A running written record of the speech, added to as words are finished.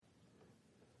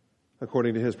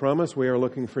According to his promise, we are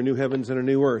looking for new heavens and a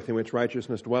new earth in which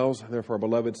righteousness dwells. Therefore,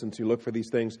 beloved, since you look for these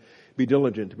things, be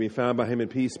diligent to be found by him in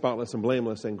peace, spotless and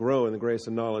blameless, and grow in the grace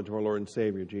and knowledge of our Lord and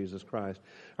Savior, Jesus Christ.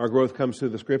 Our growth comes through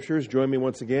the Scriptures. Join me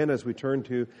once again as we turn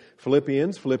to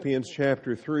Philippians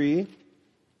chapter 3.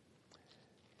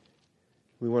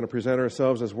 We want to present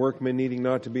ourselves as workmen needing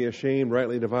not to be ashamed,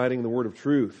 rightly dividing the word of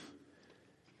truth.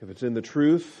 If it's in the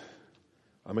truth,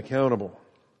 I'm accountable.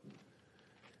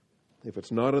 If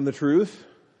it's not in the truth,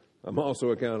 I'm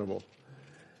also accountable.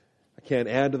 I can't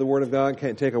add to the Word of God,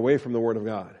 can't take away from the Word of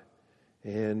God.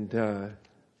 And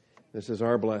this is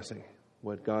our blessing.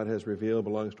 What God has revealed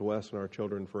belongs to us and our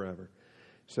children forever.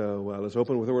 So let's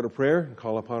open with a word of prayer and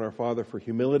call upon our Father for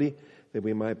humility, that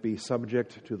we might be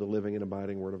subject to the living and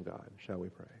abiding Word of God. Shall we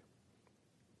pray?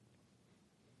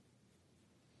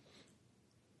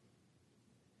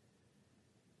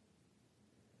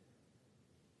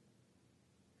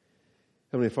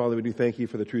 Heavenly Father, we do thank you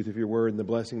for the truth of your word and the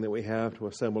blessing that we have to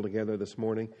assemble together this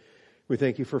morning. We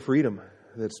thank you for freedom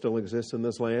that still exists in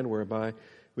this land, whereby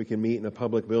we can meet in a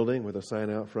public building with a sign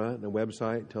out front and a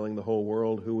website telling the whole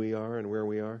world who we are and where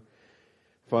we are.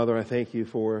 Father, I thank you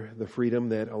for the freedom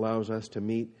that allows us to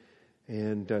meet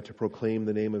and to proclaim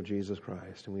the name of Jesus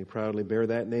Christ. And we proudly bear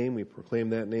that name, we proclaim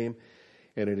that name,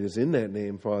 and it is in that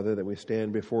name, Father, that we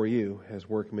stand before you as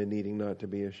workmen needing not to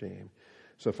be ashamed.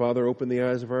 So, Father, open the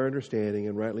eyes of our understanding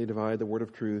and rightly divide the word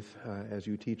of truth as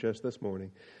you teach us this morning.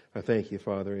 I thank you,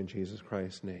 Father, in Jesus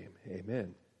Christ's name.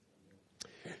 Amen.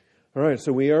 All right,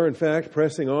 so we are, in fact,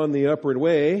 pressing on the upward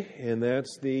way, and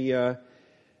that's the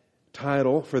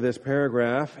title for this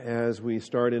paragraph as we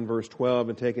start in verse 12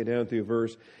 and take it down through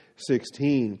verse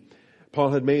 16. Paul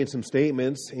had made some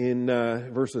statements in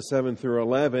verses 7 through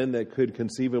 11 that could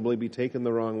conceivably be taken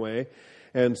the wrong way.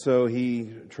 And so he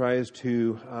tries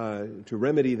to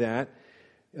remedy that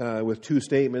with two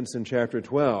statements in chapter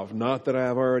 12. Not that I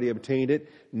have already obtained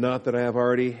it, not that I have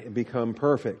already become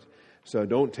perfect. So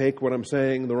don't take what I'm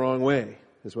saying the wrong way,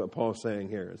 is what Paul's saying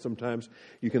here. Sometimes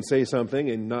you can say something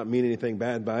and not mean anything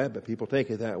bad by it, but people take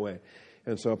it that way.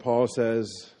 And so Paul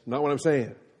says, not what I'm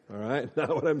saying, all right?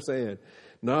 Not what I'm saying.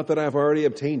 Not that I've already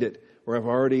obtained it or I've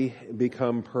already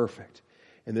become perfect.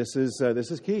 And this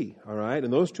is key, all right?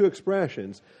 And those two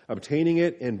expressions, obtaining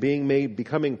it and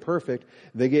becoming perfect,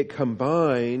 they get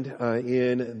combined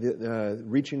in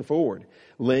reaching forward,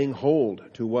 laying hold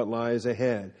to what lies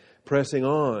ahead, pressing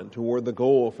on toward the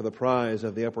goal for the prize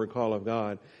of the upward call of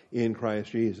God in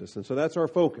Christ Jesus. And so that's our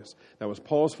focus. That was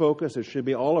Paul's focus. It should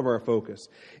be all of our focus.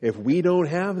 If we don't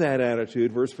have that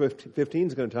attitude, verse 15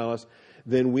 is going to tell us,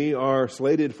 then we are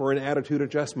slated for an attitude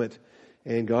adjustment.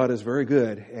 And God is very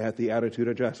good at the attitude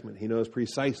adjustment. He knows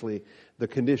precisely the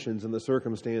conditions and the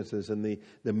circumstances and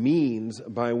the means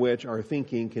by which our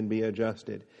thinking can be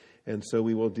adjusted. And so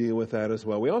we will deal with that as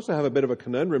well. We also have a bit of a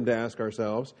conundrum to ask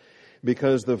ourselves,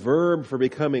 because the verb for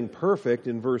becoming perfect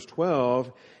in verse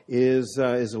 12 is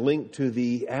linked to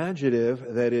the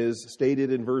adjective that is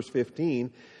stated in verse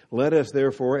 15. Let us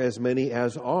therefore, as many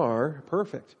as are,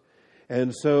 perfect.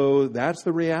 And so that's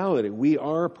the reality. We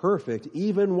are perfect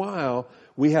even while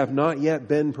we have not yet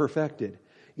been perfected.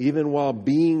 Even while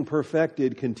being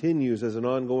perfected continues as an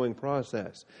ongoing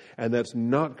process. And that's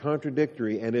not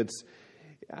contradictory, and it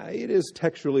is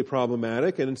textually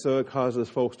problematic, and so it causes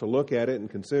folks to look at it and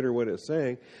consider what it's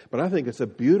saying. But I think it's a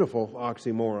beautiful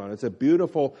oxymoron. It's a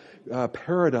beautiful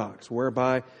paradox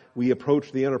whereby we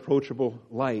approach the unapproachable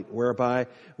light, whereby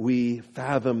we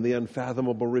fathom the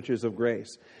unfathomable riches of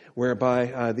grace,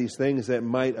 whereby these things that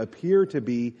might appear to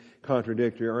be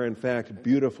contradictory are in fact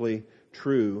beautifully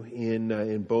true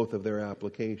in both of their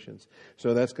applications.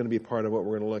 So that's going to be part of what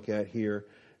we're going to look at here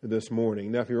this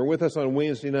morning. Now, if you were with us on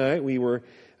Wednesday night, we were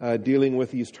dealing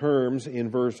with these terms in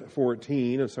verse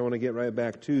 14, and so I want to get right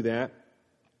back to that,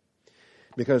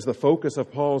 because the focus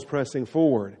of Paul's pressing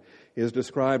forward is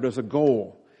described as a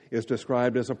goal, is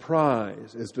described as a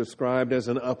prize, is described as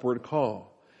an upward call.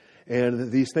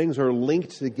 And these things are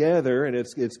linked together, and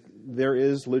there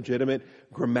is legitimate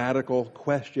grammatical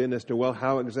question as to, well,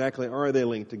 how exactly are they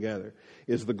linked together?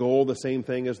 Is the goal the same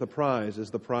thing as the prize? Is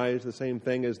the prize the same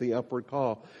thing as the upward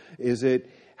call?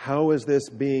 How is this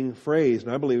being phrased?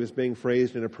 And I believe it's being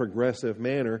phrased in a progressive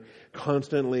manner,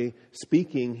 constantly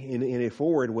speaking in a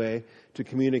forward way to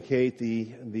communicate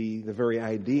the very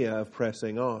idea of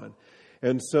pressing on.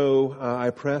 And so I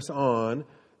press on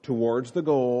towards the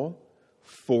goal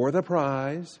for the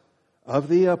prize of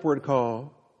the upward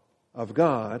call of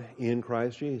God in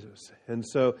Christ Jesus. And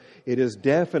so it is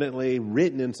definitely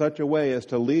written in such a way as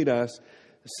to lead us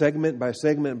segment by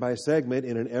segment by segment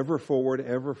in an ever forward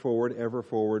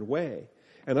way.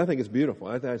 And I think it's beautiful.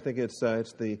 I think it's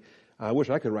the I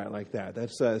wish I could write like that.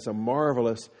 It's a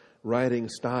marvelous writing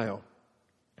style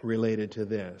related to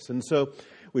this. And so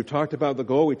we've talked about the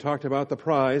goal. We talked about the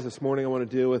prize. This morning I want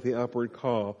to deal with the upward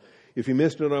call. If you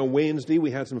missed it on Wednesday,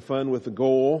 we had some fun with the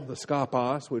goal, the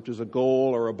skopos, which is a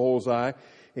goal or a bullseye,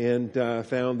 and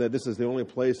found that this is the only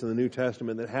place in the New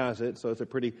Testament that has it, so it's a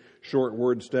pretty short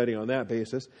word study on that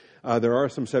basis. There are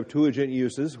some Septuagint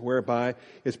uses whereby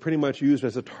it's pretty much used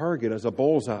as a target, as a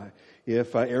bullseye,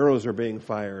 if arrows are being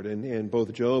fired. And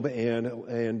both Job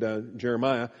and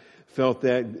Jeremiah felt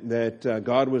that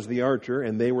God was the archer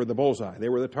and they were the bullseye. They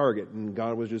were the target, and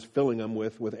God was just filling them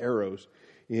with arrows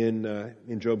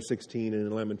in Job 16 and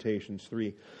in Lamentations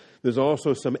 3. There's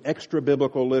also some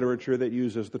extra-biblical literature that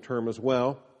uses the term as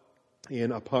well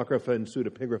in apocrypha and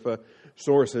pseudepigrapha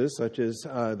sources, such as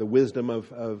the wisdom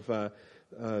of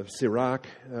Sirach,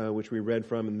 which we read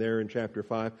from in there in chapter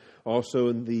 5. Also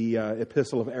in the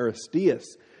epistle of Aristeas,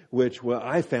 which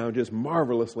I found just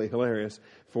marvelously hilarious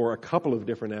for a couple of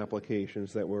different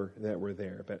applications that were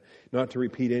there. But not to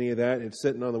repeat any of that, it's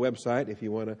sitting on the website if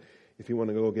you want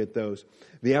to go get those.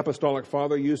 The apostolic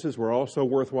father uses were also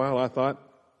worthwhile, I thought,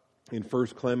 in 1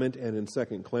 Clement and in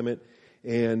 2 Clement,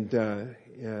 and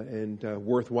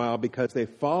worthwhile because they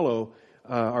follow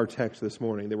our text this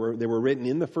morning. They were written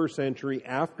in the first century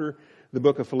after the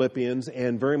book of Philippians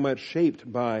and very much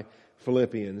shaped by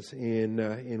Philippians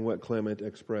in what Clement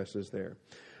expresses there.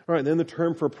 All right, then the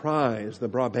term for prize, the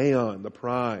brabeion, the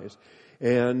prize.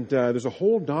 And there's a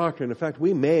whole doctrine. In fact,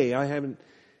 I haven't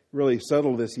really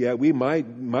settled this yet. We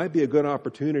might be a good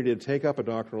opportunity to take up a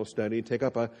doctrinal study, take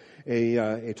up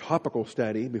a topical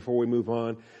study before we move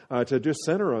on, to just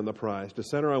center on the prize, to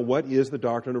center on what is the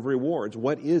doctrine of rewards,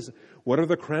 what are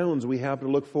the crowns we have to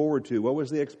look forward to, what was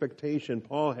the expectation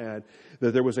Paul had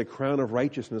that there was a crown of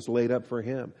righteousness laid up for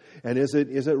him, and is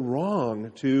it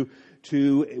wrong to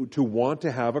want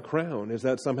to have a crown? Is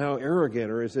that somehow arrogant,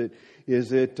 or is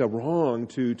it wrong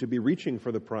to be reaching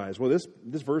for the prize? Well,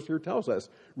 this verse here tells us,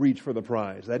 reach for the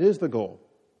prize. That is the goal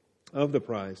of the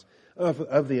prize,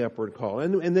 of the upward call.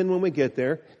 And then when we get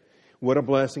there, what a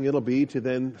blessing it'll be to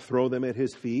then throw them at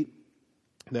His feet.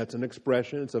 That's an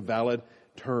expression. It's a valid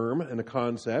term and a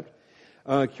concept.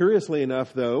 Curiously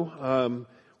enough, though,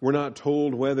 we're not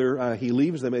told whether He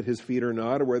leaves them at His feet or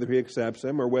not, or whether He accepts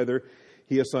them, or whether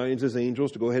He assigns His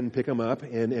angels to go ahead and pick them up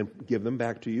and give them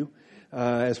back to you,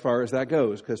 as far as that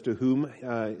goes. Because to whom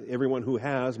everyone who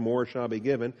has, more shall be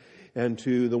given, and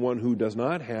to the one who does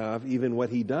not have, even what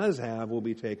he does have will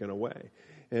be taken away.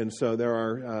 And so there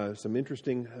are some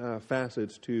interesting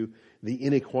facets to the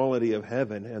inequality of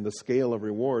heaven and the scale of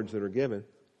rewards that are given.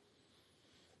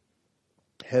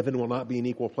 Heaven will not be an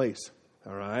equal place.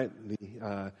 All right,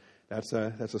 that's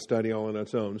a study all on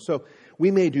its own. So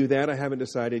we may do that. I haven't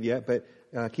decided yet, but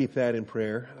keep that in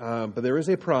prayer. But there is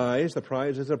a prize. The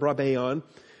prize is a brabeion,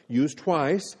 used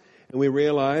twice. And we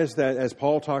realize that, as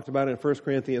Paul talked about in 1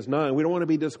 Corinthians 9, we don't want to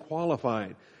be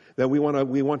disqualified. That we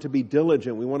want to be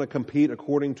diligent. We want to compete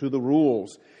according to the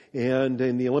rules. And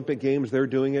in the Olympic Games, they're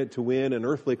doing it to win an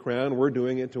earthly crown. We're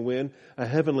doing it to win a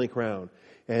heavenly crown.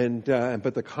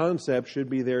 But the concept should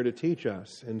be there to teach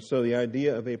us. And so the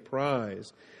idea of a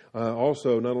prize,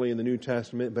 also not only in the New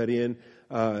Testament, but in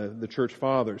the Church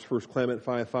Fathers. 1 Clement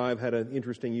 5:5 had an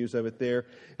interesting use of it there,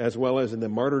 as well as in the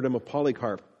martyrdom of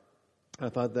Polycarp. I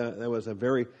thought that was a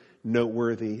very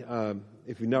noteworthy.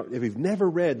 If you've never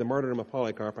read the martyrdom of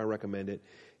Polycarp, I recommend it,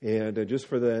 and just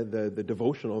for the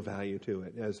devotional value to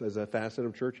it as a facet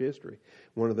of church history.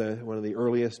 One of the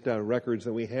earliest records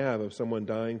that we have of someone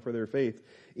dying for their faith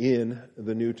in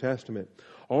the New Testament.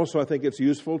 Also, I think it's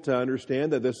useful to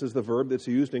understand that this is the verb that's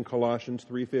used in Colossians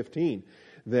 3:15.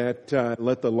 That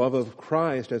let the love of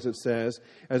Christ, as it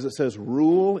says,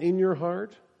 rule in your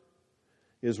heart.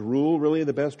 Is rule really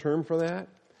the best term for that?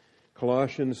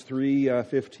 Colossians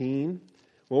 3:15.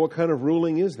 Well, what kind of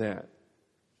ruling is that?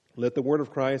 Let the word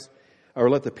of Christ, or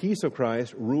let the peace of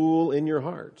Christ rule in your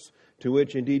hearts, to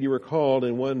which indeed you were called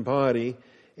in one body,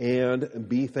 and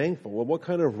be thankful. Well, what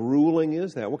kind of ruling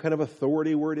is that? What kind of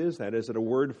authority word is that? Is it a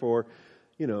word for,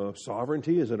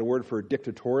 sovereignty? Is it a word for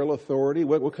dictatorial authority?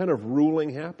 What kind of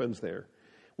ruling happens there?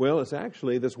 Well, it's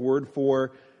actually this word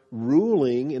for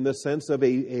ruling in the sense of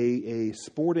a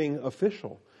sporting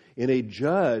official, in a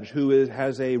judge who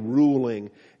has a ruling,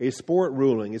 a sport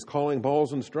ruling. He's calling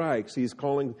balls and strikes. He's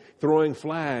throwing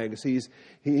flags.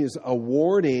 He's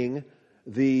awarding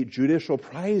the judicial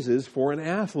prizes for an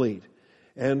athlete.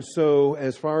 And so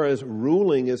as far as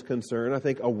ruling is concerned, I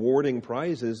think awarding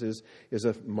prizes is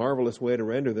a marvelous way to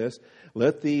render this.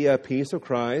 Let the peace of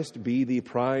Christ be the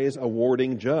prize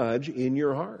awarding judge in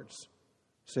your hearts.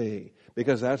 See,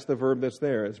 because that's the verb that's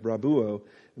there. It's brabuo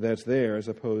that's there as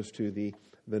opposed to the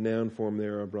noun form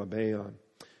there of brabeon.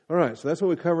 All right, so that's what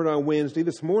we covered on Wednesday.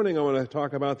 This morning I want to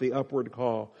talk about the upward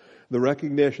call, the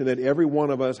recognition that every one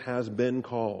of us has been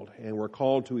called, and we're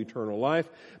called to eternal life,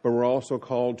 but we're also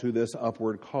called to this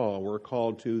upward call. We're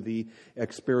called to the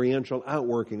experiential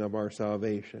outworking of our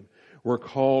salvation. We're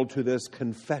called to this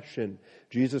confession.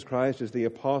 Jesus Christ is the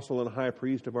apostle and high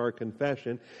priest of our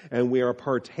confession, and we are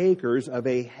partakers of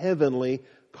a heavenly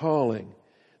calling.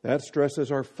 That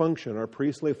stresses our function, our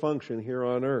priestly function here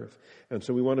on earth. And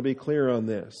so we want to be clear on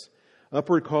this.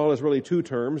 Upward call is really two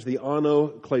terms, the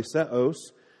anokleseos.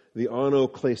 The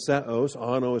anokleseos,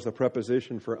 ano is the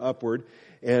preposition for upward,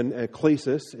 and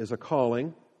klesis is a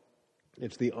calling.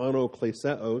 It's the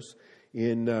anokleseos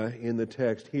in the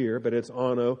text here, but it's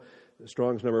ano,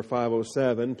 Strong's number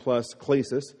 507, plus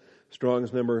klesis,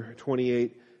 Strong's number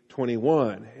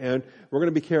 2821. And we're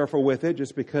going to be careful with it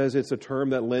just because it's a term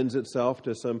that lends itself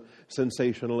to some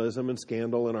sensationalism and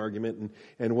scandal and argument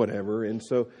and whatever. And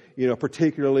so,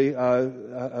 particularly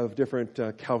of different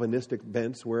Calvinistic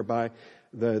bents whereby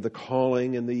the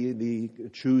calling and the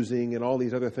choosing and all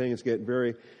these other things get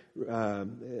very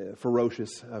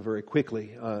ferocious very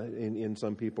quickly in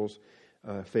some people's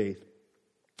faith.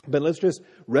 But let's just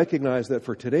recognize that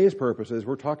for today's purposes,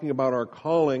 we're talking about our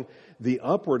calling, the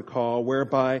upward call,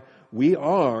 whereby we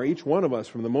are, each one of us,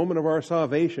 from the moment of our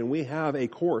salvation, we have a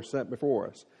course set before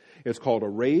us. It's called a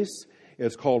race.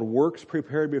 It's called works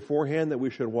prepared beforehand that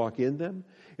we should walk in them.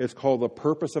 It's called the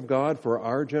purpose of God for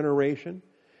our generation.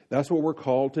 That's what we're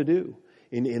called to do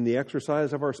in the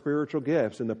exercise of our spiritual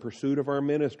gifts, in the pursuit of our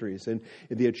ministries, and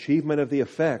in the achievement of the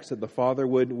effects that the Father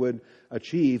would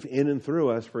achieve in and through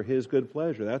us for His good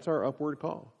pleasure. That's our upward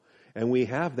call. And we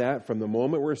have that from the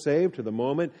moment we're saved to the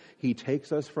moment He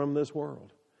takes us from this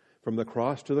world, from the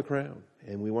cross to the crown.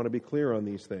 And we want to be clear on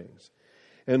these things.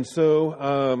 And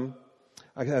so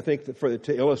I think that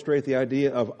to illustrate the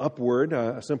idea of upward,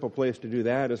 a simple place to do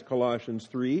that is Colossians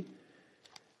 3.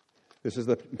 This is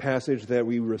the passage that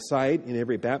we recite in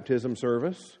every baptism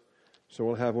service. So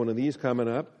we'll have one of these coming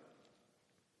up.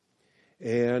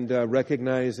 And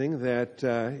recognizing that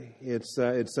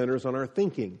it centers on our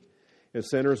thinking. It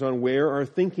centers on where our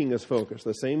thinking is focused,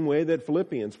 the same way that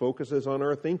Philippians focuses on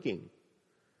our thinking.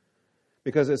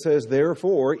 Because it says,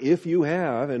 therefore, if you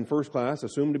have, in first class,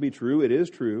 assumed to be true, it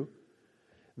is true.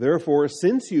 Therefore,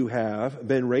 since you have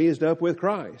been raised up with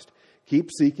Christ, keep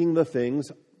seeking the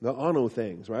things, the ano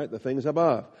things, right? The things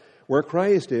above, where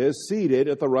Christ is seated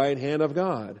at the right hand of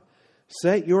God.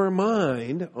 Set your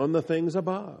mind on the things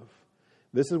above.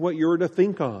 This is what you're to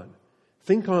think on.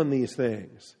 Think on these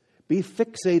things. Be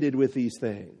fixated with these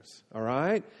things, all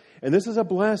right? And this is a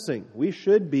blessing. We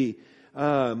should be.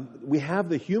 We have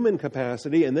the human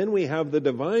capacity, and then we have the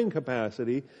divine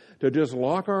capacity to just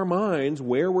lock our minds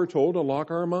where we're told to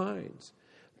lock our minds.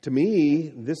 To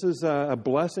me, this is a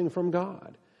blessing from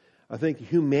God. I think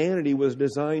humanity was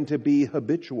designed to be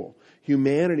habitual.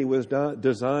 Humanity was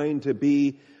designed to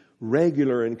be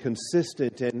regular and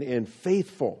consistent and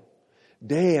faithful,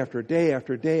 day after day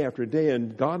after day after day.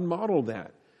 And God modeled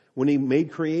that when He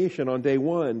made creation on day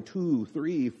 1, 2,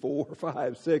 3, 4,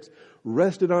 5, 6,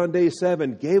 rested on day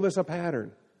 7, gave us a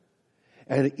pattern.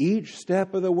 And each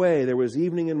step of the way, there was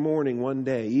evening and morning one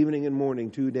day, evening and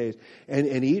morning 2 days.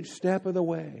 And each step of the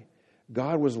way,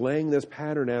 God was laying this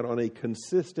pattern out on a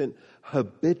consistent,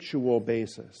 habitual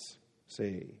basis,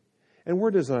 see. And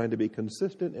we're designed to be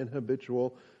consistent and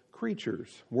habitual creatures,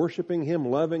 worshiping Him,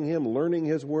 loving Him, learning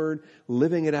His Word,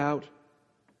 living it out.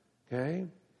 Okay?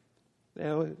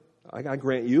 Now, I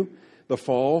grant you, the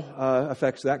fall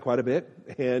affects that quite a bit.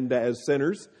 And as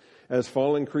sinners, as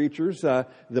fallen creatures, the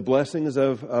blessings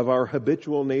of our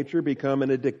habitual nature become an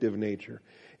addictive nature.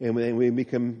 And we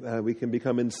can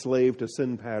become enslaved to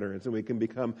sin patterns, and we can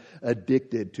become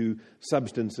addicted to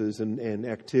substances and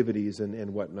activities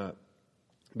and whatnot.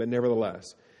 But nevertheless,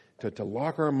 to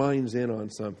lock our minds in on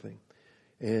something,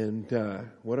 and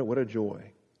what a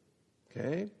joy.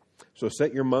 Okay? So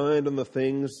set your mind on the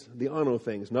things, the ano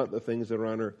things, not the things that are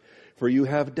on earth. For you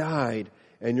have died,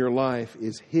 and your life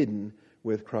is hidden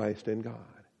with Christ in God.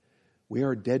 We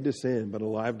are dead to sin, but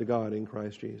alive to God in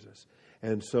Christ Jesus.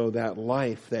 And so that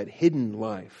life, that hidden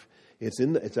life, it's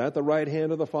at the right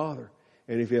hand of the Father.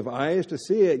 And if you have eyes to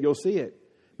see it, you'll see it.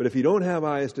 But if you don't have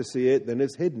eyes to see it, then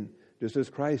it's hidden, just as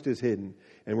Christ is hidden.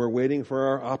 And we're waiting for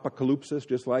our apocalypsis,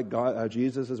 just like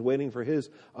Jesus is waiting for His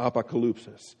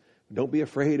apocalypsis. Don't be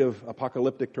afraid of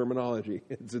apocalyptic terminology.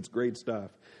 It's great stuff.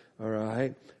 All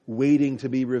right? Waiting to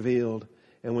be revealed.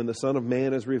 And when the Son of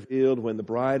Man is revealed, when the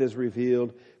bride is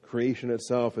revealed, creation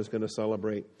itself is going to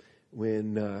celebrate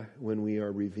when we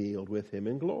are revealed with Him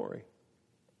in glory.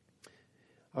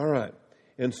 All right.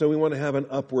 And so we want to have an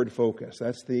upward focus.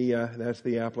 That's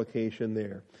the application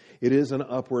there. It is an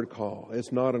upward call.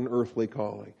 It's not an earthly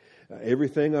calling.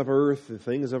 Everything of earth, the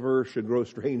things of earth should grow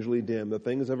strangely dim. The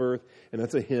things of earth, and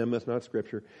that's a hymn, that's not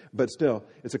Scripture. But still,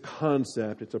 it's a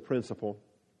concept, it's a principle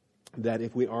that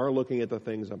if we are looking at the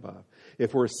things above,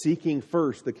 if we're seeking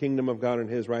first the kingdom of God and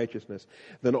His righteousness,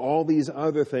 then all these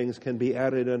other things can be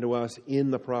added unto us in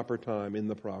the proper time, in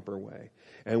the proper way.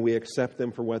 And we accept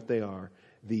them for what they are,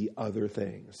 the other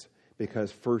things,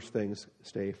 because first things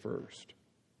stay first.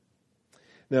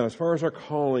 Now, as far as our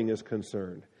calling is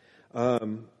concerned,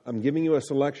 I'm giving you a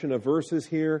selection of verses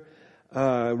here.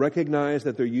 Recognize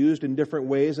that they're used in different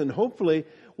ways, and hopefully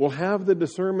we'll have the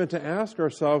discernment to ask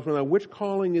ourselves, well, now, which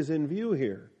calling is in view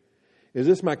here? Is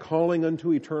this my calling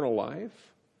unto eternal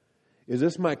life? Is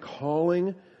this my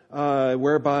calling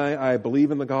whereby I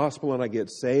believe in the gospel and I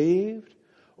get saved?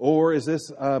 Or is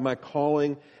this my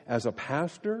calling as a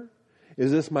pastor? Is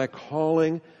this my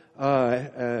calling,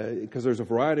 because there's a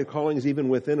variety of callings even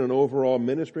within an overall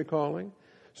ministry calling.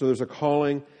 So there's a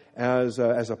calling as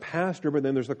a pastor, but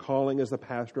then there's the calling as the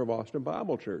pastor of Austin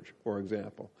Bible Church, for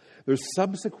example. There's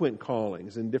subsequent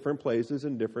callings in different places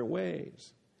in different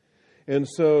ways. And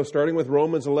so starting with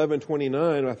Romans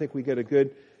 11:29, I think we get a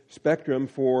good spectrum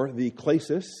for the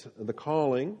klesis, the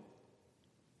calling.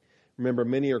 Remember,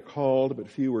 many are called, but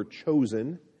few are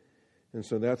chosen. And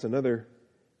so that's another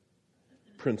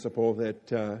principle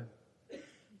that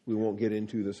we won't get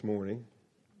into this morning.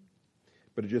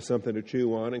 But it's just something to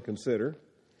chew on and consider.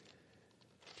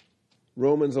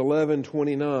 Romans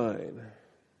 11:29.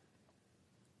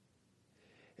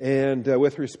 And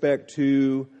with respect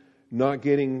to not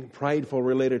getting prideful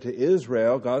related to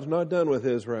Israel, God's not done with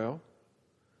Israel.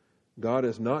 God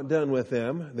is not done with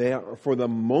them. They are, for the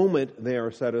moment, they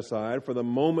are set aside. For the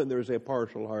moment, there's a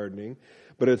partial hardening.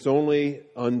 But it's only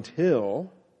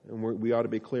until, and we ought to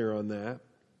be clear on that.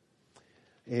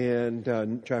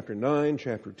 And chapter 9,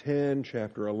 chapter 10,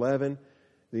 chapter 11,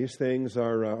 these things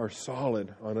are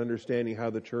solid on understanding how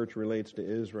the church relates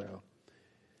to Israel.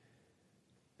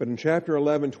 But in chapter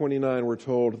 11:29, we're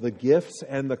told the gifts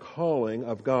and the calling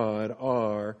of God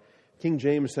are, King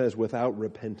James says, without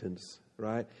repentance,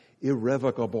 right?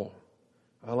 Irrevocable.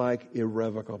 I like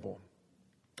irrevocable.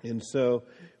 And so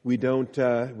we don't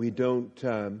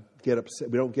get upset.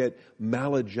 We don't get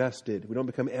maladjusted. We don't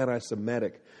become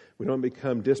anti-Semitic. We don't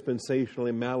become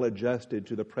dispensationally maladjusted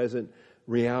to the present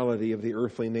reality of the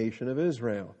earthly nation of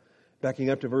Israel. Backing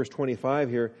up to verse 25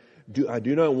 here, I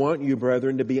do not want you,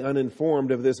 brethren, to be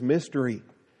uninformed of this mystery.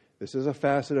 This is a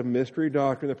facet of mystery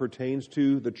doctrine that pertains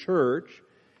to the church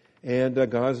and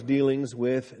God's dealings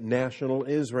with national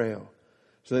Israel,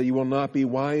 so that you will not be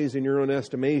wise in your own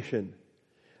estimation,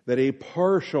 that a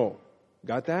partial,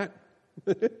 got that?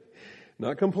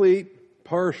 Not complete,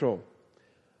 partial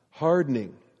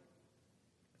hardening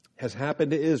has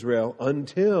happened to Israel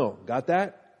until, got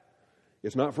that?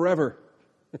 It's not forever.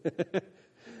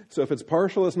 So if it's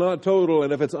partial, it's not total,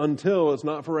 and if it's until, it's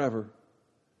not forever.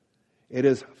 It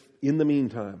is in the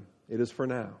meantime. It is for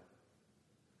now.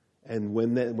 And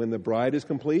when the bride is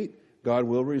complete, God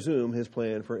will resume His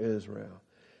plan for Israel.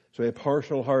 So a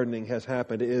partial hardening has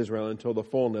happened to Israel until the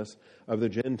fullness of the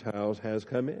Gentiles has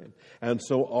come in. And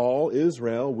so all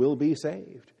Israel will be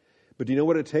saved. But do you know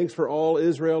what it takes for all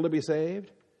Israel to be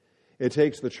saved? It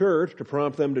takes the church to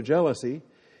prompt them to jealousy.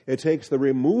 It takes the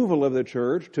removal of the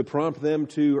church to prompt them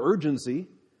to urgency.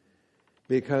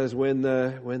 Because when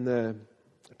the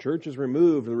church is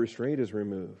removed, the restraint is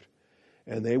removed.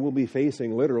 And they will be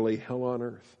facing literally hell on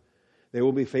earth. They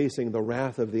will be facing the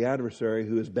wrath of the adversary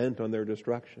who is bent on their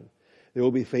destruction. They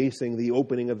will be facing the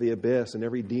opening of the abyss and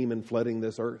every demon flooding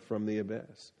this earth from the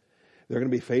abyss. They're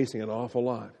going to be facing an awful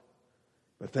lot.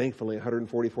 But thankfully,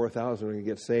 144,000 are going to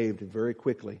get saved very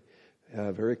quickly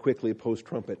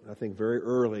post-trumpet. I think very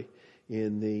early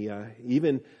in the,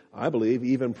 I believe,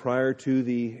 even prior to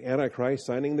the Antichrist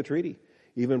signing the treaty,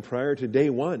 even prior to day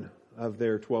one of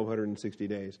their 1,260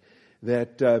 days.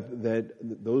 That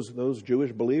those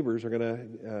Jewish believers are going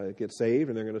to get saved,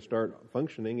 and they're going to start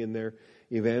functioning in their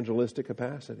evangelistic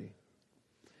capacity.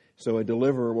 So a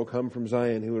deliverer will come from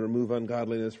Zion who will remove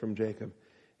ungodliness from Jacob,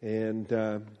 and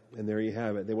there you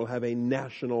have it. They will have a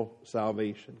national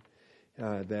salvation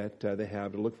that they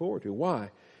have to look forward to. Why?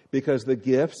 Because the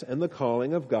gifts and the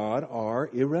calling of God are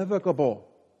irrevocable.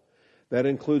 That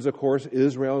includes, of course,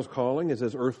 Israel's calling as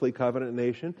His earthly covenant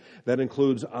nation. That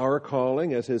includes our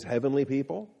calling as His heavenly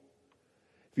people.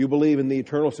 If you believe in the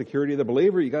eternal security of the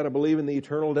believer, you got to believe in the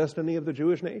eternal destiny of the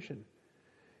Jewish nation.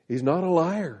 He's not a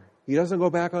liar. He doesn't go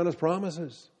back on His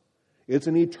promises. It's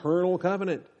an eternal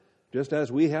covenant, just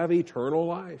as we have eternal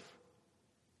life.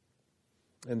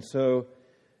 And so,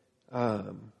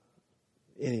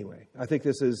 anyway, I think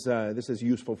this is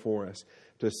useful for us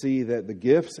to see that the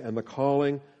gifts and the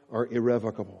calling are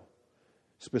irrevocable.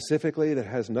 Specifically, that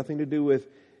has nothing to do with,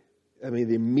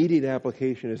 the immediate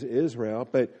application is Israel,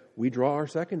 but we draw our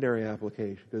secondary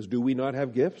application. Because do we not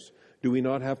have gifts? Do we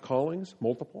not have callings?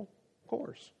 Multiple? Of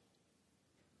course.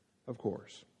 Of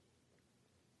course.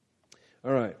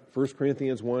 All right, 1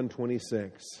 Corinthians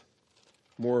 1:26.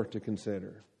 More to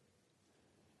consider.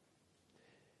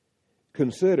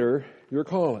 Consider your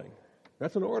calling.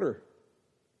 That's an order.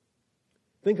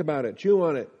 Think about it. Chew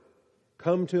on it.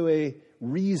 Come to a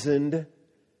reasoned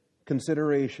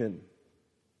consideration.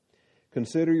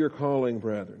 Consider your calling,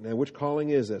 brethren. Now, which calling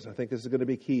is this? I think this is going to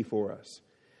be key for us.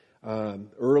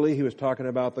 Early, he was talking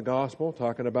about the gospel,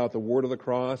 talking about the word of the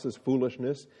cross as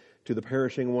foolishness to the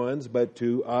perishing ones, but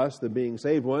to us, the being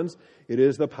saved ones, it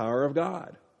is the power of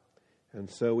God. And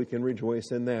so we can rejoice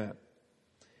in that.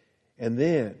 And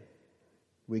then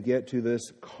we get to this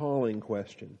calling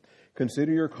question.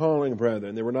 Consider your calling,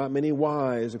 brethren. There were not many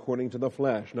wise according to the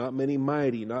flesh, not many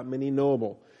mighty, not many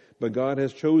noble. But God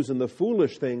has chosen the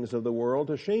foolish things of the world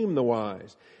to shame the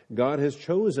wise. God has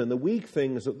chosen the weak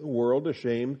things of the world to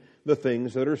shame the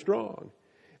things that are strong.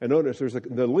 And notice there's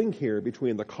the link here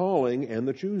between the calling and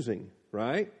the choosing,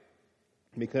 right?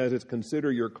 Because it's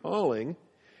consider your calling,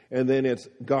 and then it's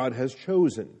God has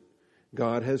chosen.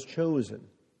 God has chosen.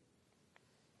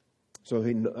 So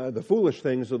the foolish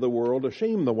things of the world to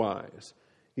shame the wise.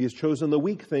 He has chosen the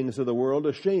weak things of the world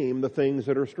to shame the things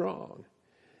that are strong.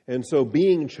 And so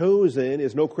being chosen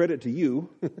is no credit to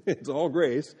you. It's all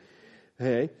grace.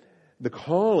 Hey, the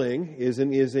calling is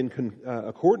in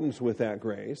accordance with that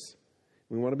grace.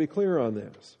 We want to be clear on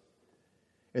this.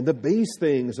 And the base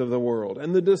things of the world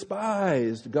and the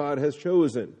despised God has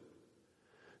chosen.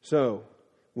 So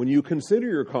when you consider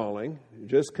your calling,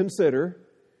 just consider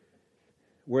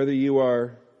whether you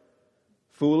are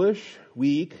foolish,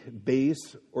 weak,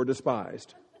 base, or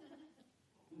despised.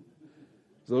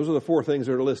 So those are the four things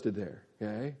that are listed there,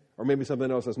 okay? Or maybe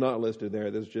something else that's not listed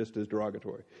there that's just as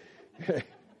derogatory. Okay?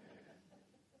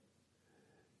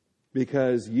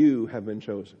 Because you have been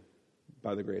chosen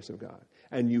by the grace of God.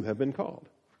 And you have been called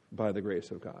by the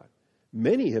grace of God.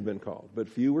 Many have been called, but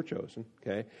few were chosen,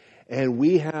 okay? And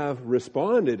we have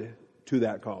responded to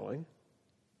that calling.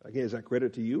 Again, is that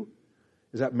credit to you?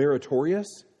 Is that meritorious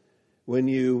when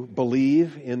you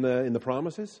believe in the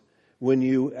promises? When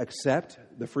you accept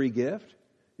the free gift?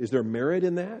 Is there merit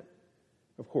in that?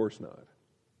 Of course not.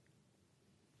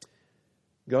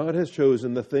 God has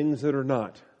chosen the things that are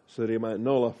not, so that He might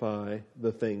nullify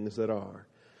the things that are,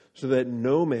 so that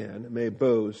no man may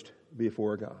boast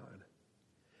before God.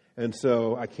 And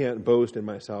so I can't boast in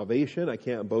my salvation. I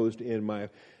can't boast in my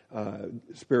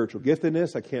spiritual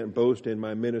giftedness. I can't boast in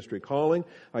my ministry calling.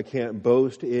 I can't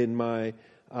boast in my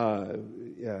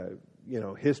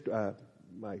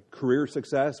my career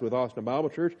success with Austin Bible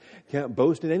Church. Can't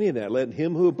boast in any of that. Let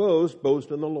him who boasts boast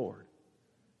in the Lord.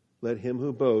 Let him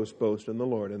who boasts boast in the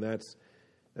Lord. And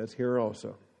that's here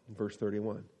also, in verse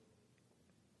 31.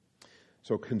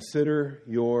 So consider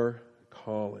your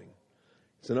calling.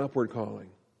 It's an upward calling.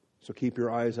 So keep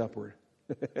your eyes upward.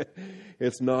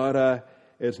 It's not an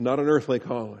earthly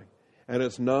calling. And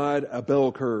it's not a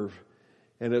bell curve.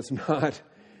 And it's not,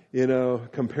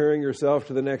 comparing yourself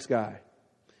to the next guy.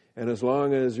 And as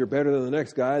long as you're better than the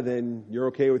next guy, then you're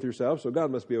okay with yourself, so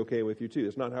God must be okay with you too.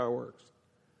 It's not how it works.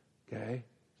 Okay?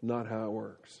 It's not how it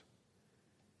works.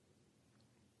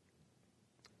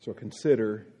 So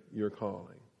consider your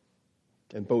calling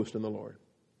and boast in the Lord.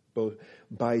 Both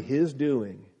by His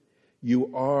doing,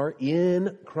 you are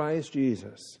in Christ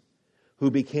Jesus, who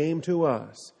became to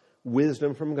us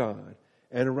wisdom from God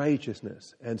and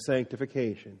righteousness and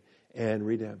sanctification and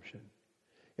redemption.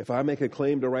 If I make a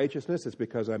claim to righteousness, it's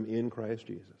because I'm in Christ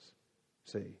Jesus.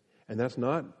 See? And that's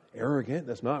not arrogant.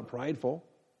 That's not prideful.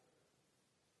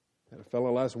 I had a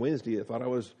fellow last Wednesday that thought I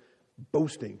was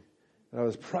boasting. That I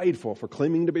was prideful for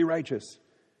claiming to be righteous.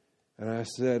 And I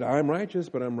said, I'm righteous,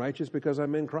 but I'm righteous because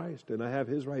I'm in Christ. And I have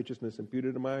His righteousness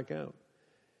imputed to my account.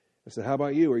 I said, how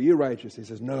about you? Are you righteous? He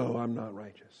says, no, I'm not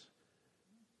righteous.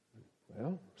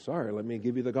 Well, sorry, let me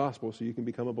give you the gospel so you can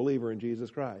become a believer in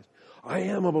Jesus Christ. I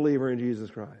am a believer in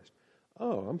Jesus Christ.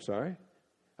 Oh, I'm sorry.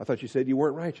 I thought you said you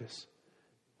weren't righteous.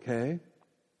 Okay?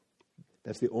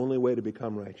 That's the only way to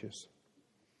become righteous.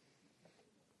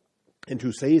 And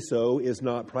to say so is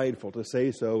not prideful. To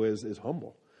say so is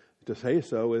humble. To say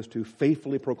so is to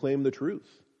faithfully proclaim the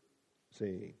truth.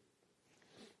 See?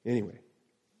 Anyway.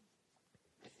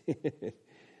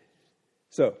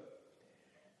 So,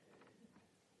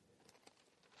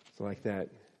 like that.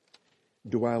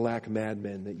 Do I lack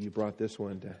madmen that you brought this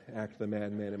one to act the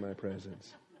madman in my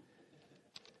presence?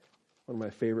 One of my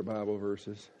favorite Bible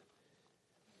verses.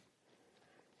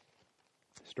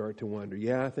 Start to wonder.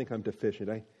 Yeah, I think I'm deficient.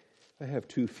 I have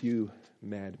too few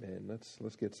madmen.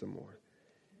 Let's get some more.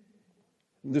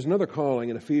 There's another calling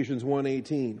in Ephesians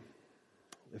 1:18.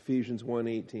 Ephesians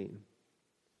 1:18.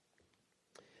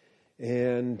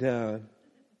 And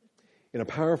in a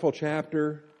powerful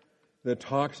chapter that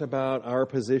talks about our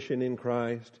position in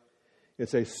Christ,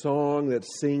 it's a song that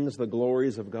sings the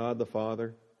glories of God the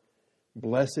Father.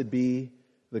 Blessed be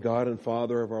the God and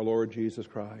Father of our Lord Jesus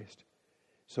Christ.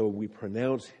 So we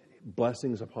pronounce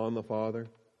blessings upon the Father,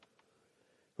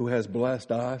 who has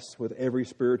blessed us with every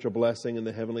spiritual blessing in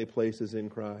the heavenly places in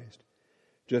Christ,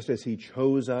 just as He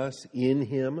chose us in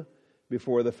Him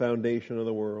before the foundation of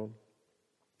the world.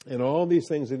 And all these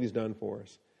things that He's done for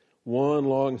us. One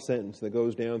long sentence that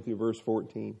goes down through verse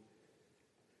 14.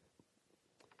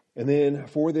 And then,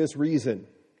 for this reason,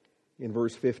 in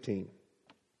verse 15,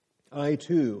 I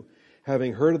too,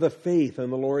 having heard of the faith in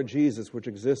the Lord Jesus which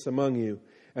exists among you,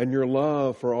 and your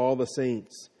love for all the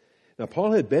saints. Now,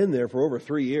 Paul had been there for over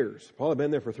 3 years. Paul had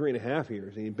been there for 3.5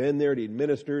 years. He'd been there, and he'd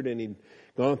ministered, and he'd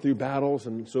gone through battles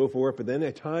and so forth. But then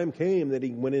a time came that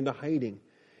he went into hiding.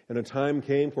 And a time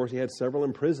came, of course, he had several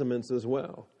imprisonments as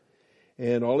well.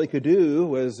 And all he could do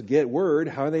was get word,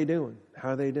 how are they doing? How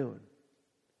are they doing?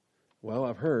 Well,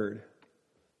 I've heard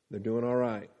they're doing all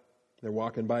right. They're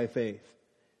walking by faith.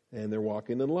 And they're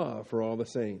walking in love for all the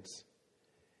saints.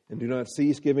 And do not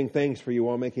cease giving thanks for you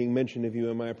while making mention of you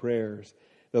in my prayers,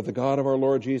 that the God of our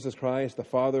Lord Jesus Christ, the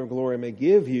Father of glory, may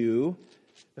give you,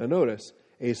 now notice,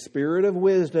 a spirit of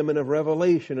wisdom and of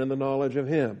revelation in the knowledge of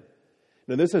Him.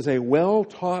 Now this is a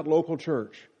well-taught local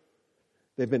church.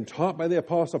 They've been taught by the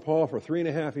Apostle Paul for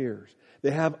 3.5 years.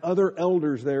 They have other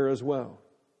elders there as well.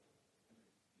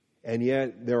 And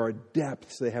yet there are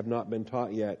depths they have not been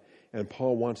taught yet, and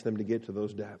Paul wants them to get to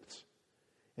those depths.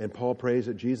 And Paul prays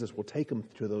that Jesus will take them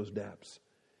to those depths.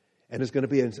 And it's going to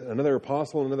be another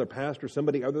apostle, another pastor,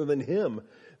 somebody other than him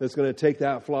that's going to take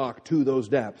that flock to those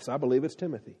depths. I believe it's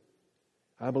Timothy.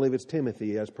 I believe it's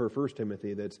Timothy, as per 1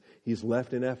 Timothy, he's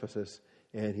left in Ephesus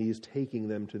and he's taking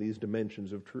them to these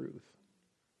dimensions of truth.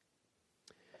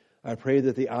 I pray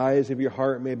that the eyes of your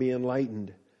heart may be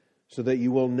enlightened so that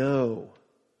you will know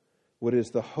what is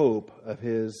the hope of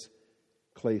His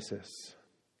klesis.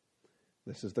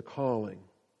 This is the calling.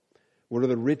 What are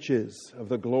the riches of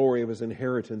the glory of His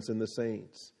inheritance in the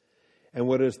saints? And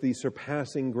what is the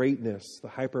surpassing greatness, the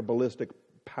hyperbolistic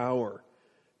power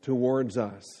towards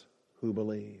us who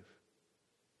believe?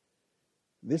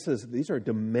 These are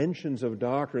dimensions of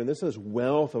doctrine. This is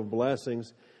wealth of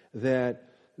blessings that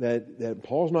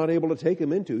Paul's not able to take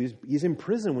him into. He's in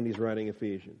prison when he's writing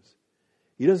Ephesians.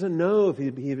 He doesn't know if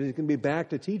he's going to be back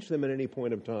to teach them at any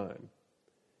point of time.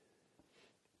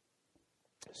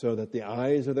 So that the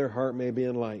eyes of their heart may be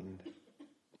enlightened.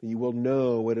 You will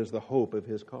know what is the hope of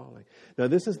His calling. Now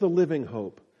this is the living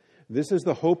hope. This is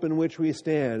the hope in which we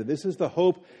stand. This is the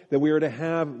hope that we are to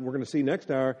have. We're going to see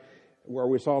next hour, where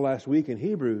we saw last week in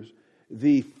Hebrews,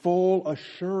 the full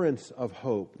assurance of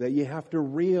hope. That you have to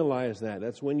realize that.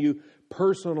 That's when you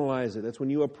personalize it. That's when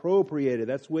you appropriate it.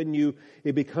 That's when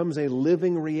it becomes a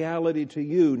living reality to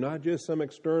you, not just some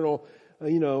external,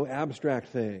 abstract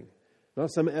thing. Not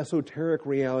some esoteric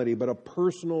reality, but a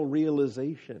personal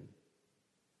realization.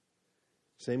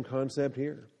 Same concept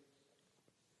here.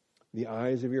 The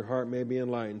eyes of your heart may be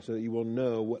enlightened so that you will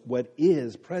know what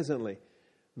is presently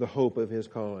the hope of His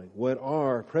calling. What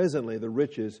are presently the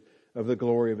riches of the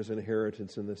glory of His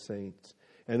inheritance in the saints.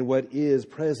 And what is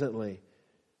presently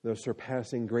the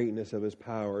surpassing greatness of His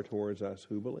power towards us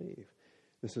who believe.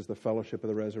 This is the fellowship of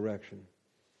the resurrection.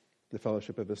 The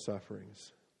fellowship of His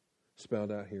sufferings.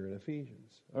 Spelled out here in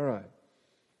Ephesians. All right.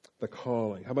 The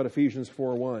calling. How about Ephesians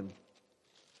 4:1?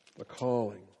 The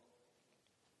calling.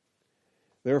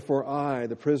 Therefore I,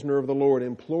 the prisoner of the Lord,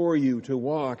 implore you to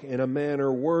walk in a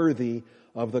manner worthy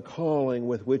of the calling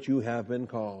with which you have been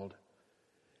called.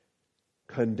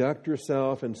 Conduct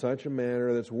yourself in such a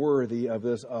manner that's worthy of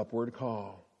this upward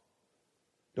call.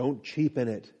 Don't cheapen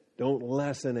it. Don't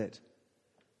lessen it.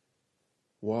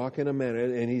 Walk in a manner,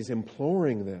 and he's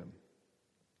imploring them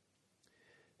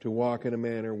to walk in a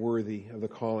manner worthy of the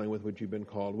calling with which you've been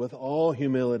called, with all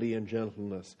humility and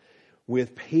gentleness,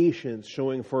 with patience,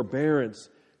 showing forbearance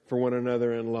for one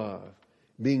another in love,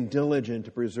 being diligent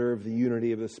to preserve the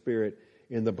unity of the Spirit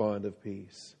in the bond of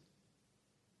peace.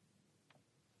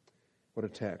 What a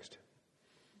text.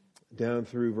 Down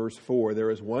through verse 4, there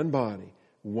is one body,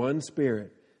 one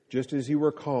Spirit, just as you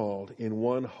were called in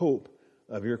one hope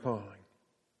of your calling.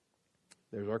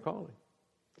 There's our calling.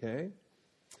 Okay?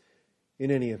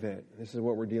 In any event, this is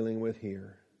what we're dealing with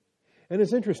here. And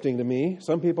it's interesting to me.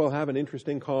 Some people have an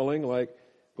interesting calling, like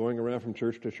going around from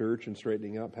church to church and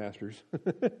straightening out pastors.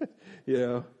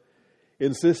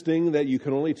 Insisting that you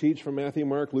can only teach from Matthew,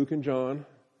 Mark, Luke, and John.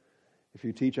 If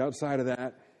you teach outside of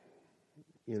that,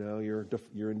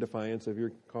 you're in defiance of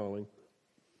your calling.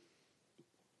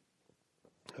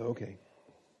 Okay.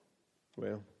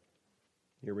 Well,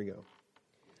 here we go.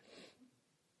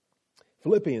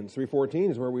 Philippians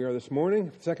 3:14 is where we are this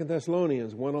morning. 2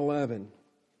 Thessalonians 1:11.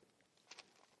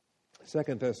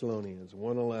 2 Thessalonians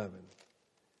 1:11.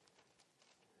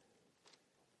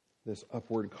 This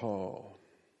upward call.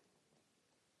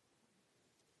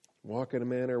 Walk in a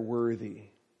manner worthy.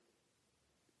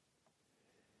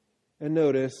 And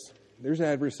notice, there's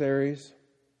adversaries.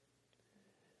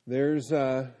 There's,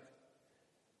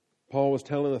 Paul was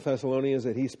telling the Thessalonians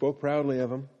that he spoke proudly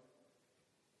of them.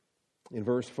 In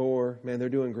verse 4, man, they're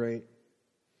doing great.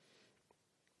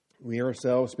 We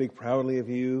ourselves speak proudly of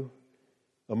you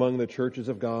among the churches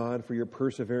of God for your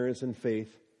perseverance and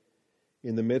faith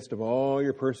in the midst of all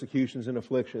your persecutions and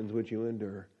afflictions which you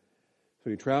endure. So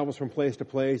he travels from place to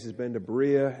place. He's been to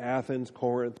Berea, Athens,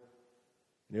 Corinth.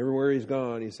 And everywhere he's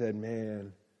gone, he said,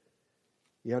 man,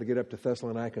 you ought to get up to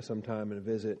Thessalonica sometime and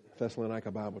visit Thessalonica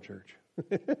Bible Church.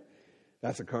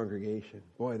 That's a congregation.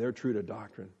 Boy, they're true to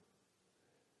doctrine.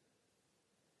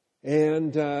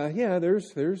 And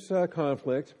there's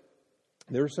conflict.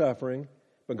 There's suffering,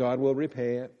 but God will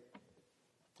repay it.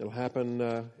 It'll happen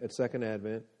at Second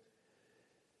Advent.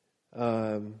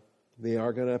 They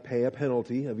are going to pay a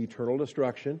penalty of eternal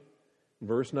destruction.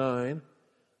 Verse 9,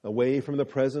 away from the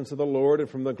presence of the Lord and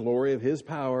from the glory of His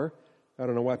power. I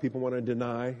don't know why people want to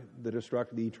deny the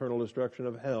eternal destruction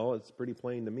of hell. It's pretty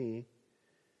plain to me.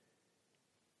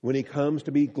 When He comes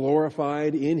to be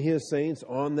glorified in His saints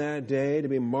on that day, to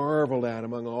be marveled at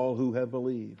among all who have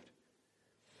believed.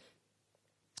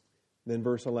 Then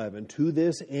verse 11, to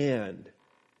this end,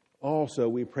 also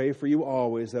we pray for you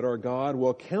always that our God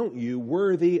will count you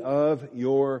worthy of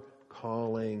your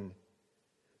calling.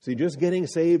 See, just getting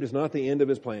saved is not the end of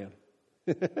His plan.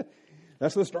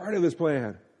 That's the start of His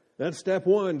plan. That's step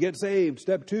 1, get saved.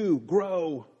 Step 2,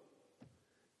 grow.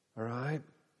 All right?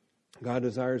 God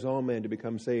desires all men to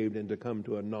become saved and to come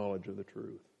to a knowledge of the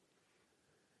truth.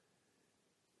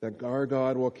 That our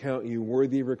God will count you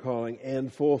worthy of your calling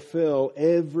and fulfill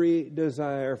every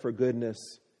desire for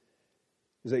goodness.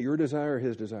 Is that your desire or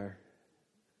His desire?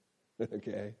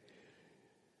 Okay.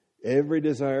 Every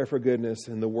desire for goodness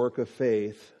and the work of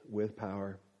faith with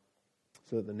power,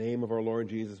 so that the name of our Lord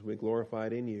Jesus will be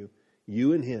glorified in you,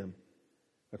 you and Him,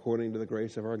 according to the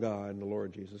grace of our God and the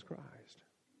Lord Jesus Christ.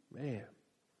 Man.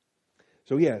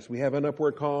 So yes, we have an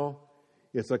upward call.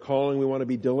 It's a calling we want to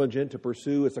be diligent to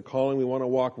pursue. It's a calling we want to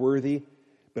walk worthy.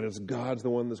 But it's God's the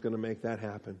one that's going to make that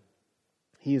happen.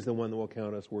 He's the one that will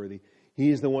count us worthy.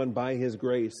 He's the one by His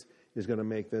grace is going to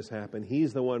make this happen.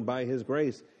 He's the one by His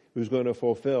grace who's going to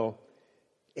fulfill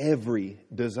every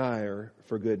desire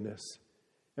for goodness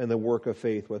and the work of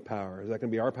faith with power. Is that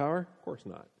going to be our power? Of course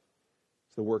not.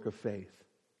 It's the work of faith.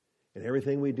 And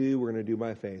everything we do, we're going to do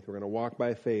by faith. We're going to walk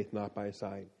by faith, not by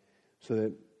sight, so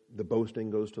that the boasting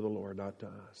goes to the Lord, not to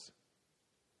us.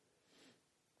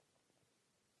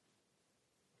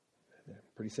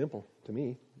 Pretty simple to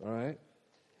me, all right?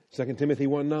 2 Timothy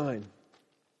 1:9.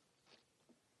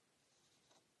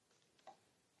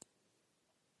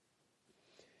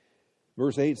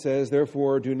 Verse 8 says,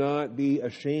 therefore, do not be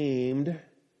ashamed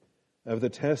of the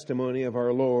testimony of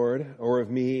our Lord or of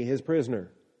me, His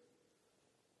prisoner.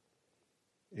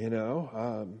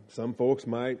 Some folks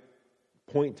might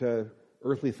point to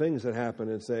earthly things that happen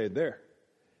and say, there,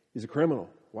 he's a criminal.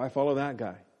 Why follow that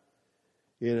guy?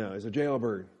 He's a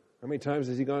jailbird. How many times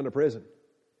has he gone to prison?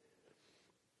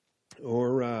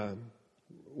 Or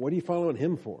what are you following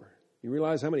him for? You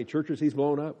realize how many churches he's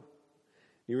blown up?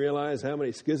 You realize how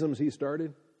many schisms he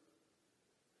started?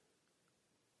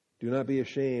 Do not be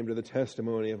ashamed of the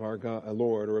testimony of our God,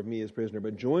 Lord or of me as prisoner,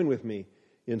 but join with me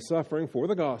in suffering for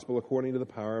the gospel according to the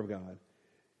power of God,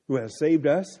 who has saved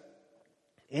us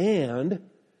and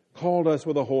called us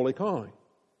with a holy calling.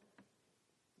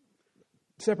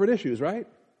 Separate issues, right?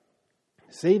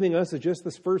 Saving us is just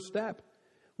this first step.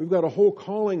 We've got a whole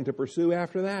calling to pursue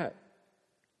after that.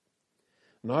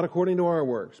 Not according to our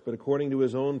works, but according to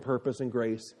His own purpose and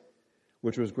grace,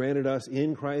 which was granted us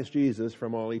in Christ Jesus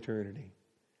from all eternity.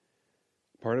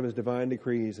 Part of His divine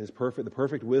decrees, the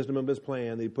perfect wisdom of His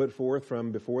plan that He put forth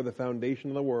from before the foundation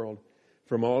of the world,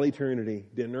 from all eternity.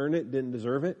 Didn't earn it, didn't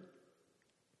deserve it.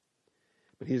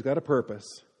 But He's got a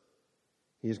purpose.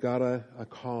 He's got a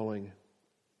calling.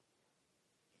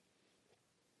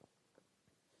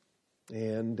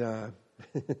 And,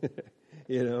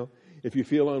 if you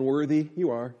feel unworthy, you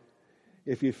are.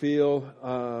 If you feel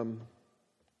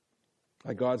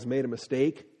like God's made a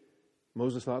mistake,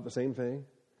 Moses thought the same thing.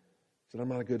 He said, I'm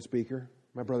not a good speaker.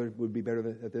 My brother would be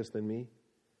better at this than me.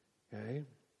 Okay?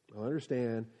 I'll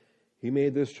understand. He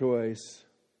made this choice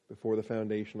before the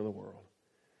foundation of the world.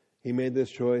 He made this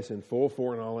choice in full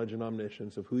foreknowledge and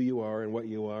omniscience of who you are and what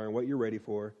you're ready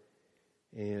for.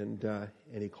 And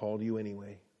He called you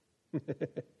anyway.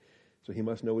 So He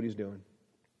must know what He's doing.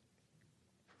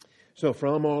 So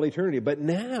from all eternity. But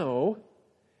now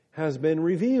has been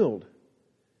revealed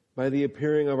by the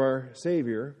appearing of our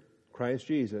Savior, Christ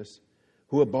Jesus,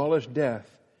 who abolished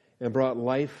death and brought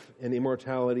life and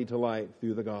immortality to light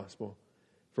through the gospel,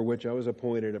 for which I was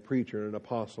appointed a preacher, an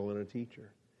apostle, and a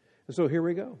teacher. And so here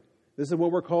we go. This is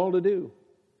what we're called to do.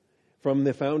 From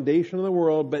the foundation of the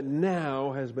world, but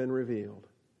now has been revealed.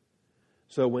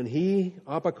 So when He,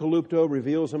 apocalypto,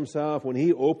 reveals Himself, when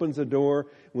He opens a door,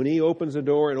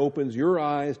 and opens your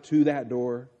eyes to that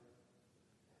door,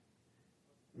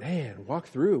 man, walk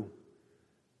through.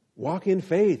 Walk in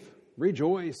faith.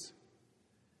 Rejoice.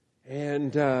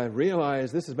 And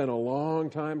realize this has been a long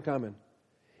time coming.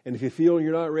 And if you feel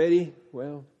you're not ready,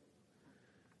 well,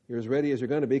 you're as ready as you're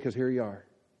going to be because here you are.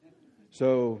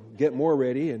 So get more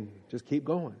ready and just keep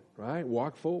going, right?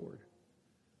 Walk forward.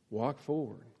 Walk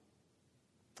forward.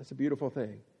 That's a beautiful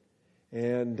thing.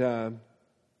 And,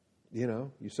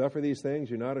 you suffer these things.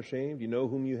 You're not ashamed. You know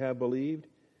whom you have believed.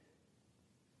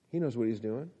 He knows what He's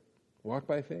doing. Walk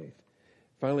by faith.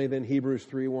 Finally, then, Hebrews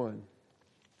 3:1.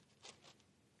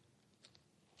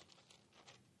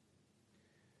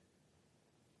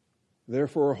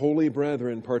 Therefore, holy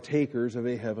brethren, partakers of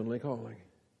a heavenly calling.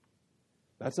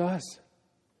 That's us.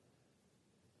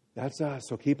 That's us.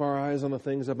 So keep our eyes on the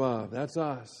things above. That's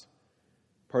us.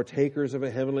 Partakers of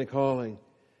a heavenly calling.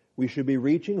 We should be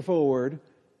reaching forward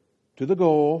to the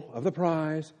goal of the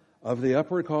prize of the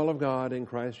upward call of God in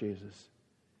Christ Jesus.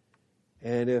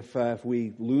 And if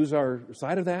we lose our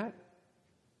sight of that,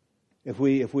 if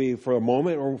we for a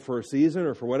moment or for a season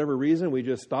or for whatever reason, we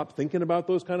just stop thinking about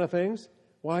those kind of things,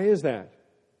 why is that?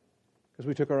 Because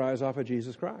we took our eyes off of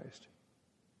Jesus Christ.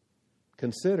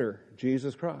 Consider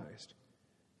Jesus Christ,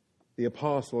 the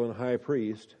apostle and high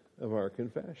priest of our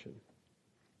confession.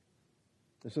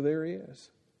 And so there He is.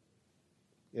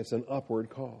 It's an upward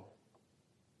call.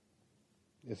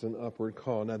 It's an upward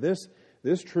call. Now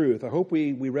this truth, I hope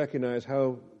we recognize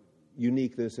how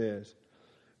unique this is.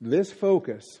 This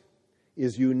focus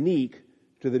is unique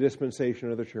to the dispensation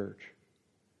of the church.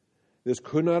 This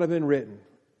could not have been written.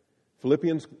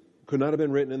 Philippians could not have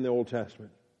been written in the Old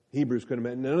Testament. Hebrews could have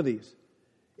been. None of these.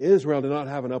 Israel did not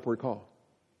have an upward call.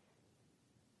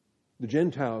 The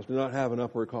Gentiles did not have an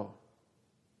upward call.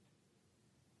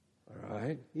 All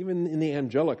right? Even in the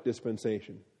angelic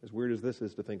dispensation, as weird as this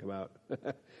is to think about,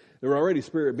 there were already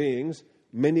spirit beings.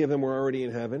 Many of them were already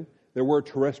in heaven. There were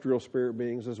terrestrial spirit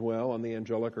beings as well on the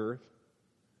angelic earth.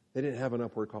 They didn't have an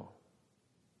upward call.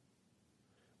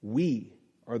 We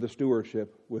are the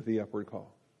stewardship with the upward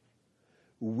call.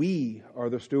 We are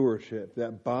the stewardship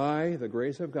that by the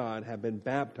grace of God have been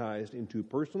baptized into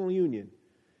personal union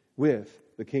with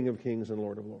the King of Kings and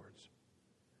Lord of Lords.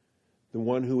 The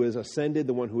one who is ascended,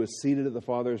 the one who is seated at the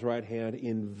Father's right hand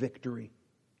in victory.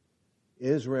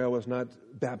 Israel was not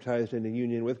baptized into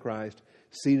union with Christ,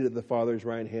 seated at the Father's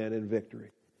right hand in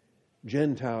victory.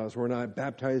 Gentiles were not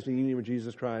baptized in union with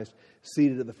Jesus Christ,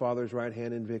 seated at the Father's right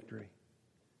hand in victory.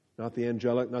 Not the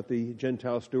angelic, not the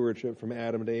Gentile stewardship from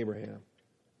Adam to Abraham.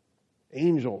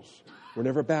 Angels were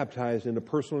never baptized into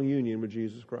personal union with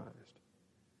Jesus Christ,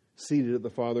 seated at the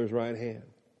Father's right hand.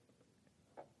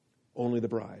 Only the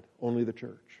bride, only the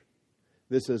church.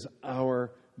 This is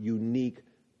our unique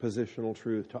positional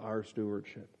truth to our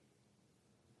stewardship.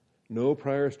 No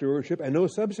prior stewardship and no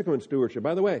subsequent stewardship.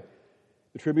 By the way,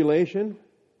 the tribulation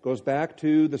goes back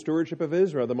to the stewardship of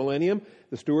Israel. The millennium,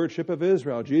 the stewardship of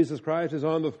Israel. Jesus Christ is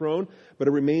on the throne, but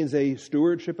it remains a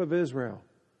stewardship of Israel.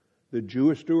 The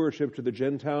Jewish stewardship to the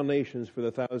Gentile nations for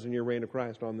the 1,000-year reign of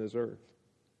Christ on this earth.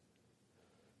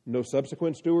 No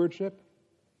subsequent stewardship.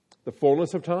 The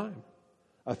fullness of time.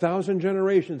 1,000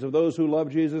 generations of those who love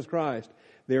Jesus Christ.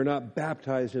 They are not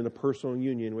baptized in a personal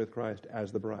union with Christ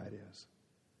as the bride is.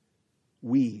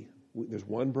 There's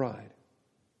one bride.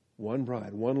 One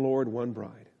bride. One Lord, one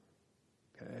bride.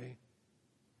 Okay?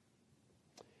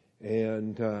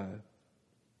 And,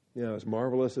 as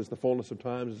marvelous as the fullness of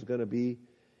times is going to be,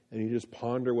 and you just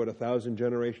ponder what 1,000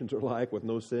 generations are like with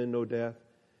no sin, no death,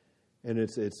 and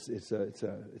it's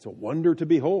a wonder to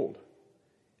behold,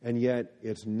 and yet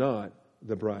it's not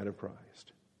the bride of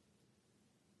Christ.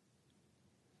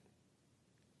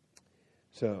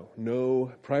 So,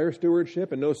 no prior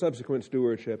stewardship and no subsequent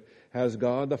stewardship has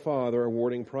God the Father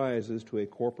awarding prizes to a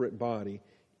corporate body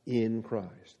in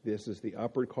Christ. This is the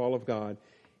upward call of God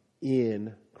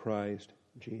in Christ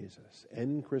Jesus.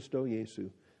 En Christo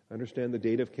Jesu. Understand the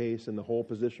dative case and the whole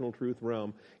positional truth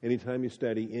realm. Anytime you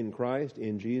study in Christ,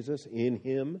 in Jesus, in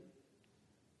Him,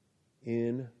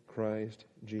 in Christ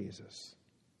Jesus.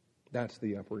 That's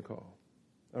the upward call.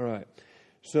 All right.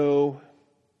 So,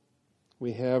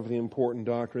 we have the important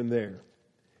doctrine there.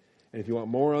 And if you want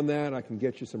more on that, I can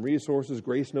get you some resources.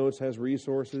 Grace Notes has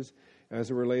resources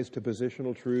as it relates to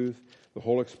positional truth. The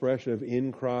whole expression of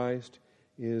in Christ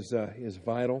is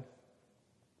vital.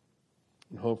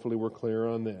 And hopefully we're clear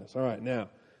on this. All right, now,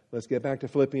 let's get back to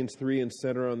Philippians 3 and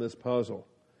center on this puzzle.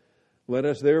 Let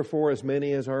us therefore, as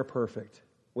many as are perfect.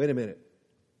 Wait a minute.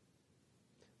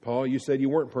 Paul, you said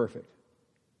you weren't perfect.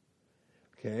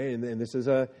 Okay, and this is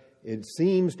it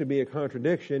seems to be a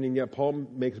contradiction, and yet Paul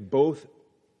makes both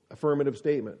affirmative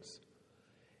statements.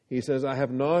 He says, I have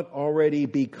not already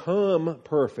become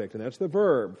perfect, and that's the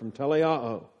verb from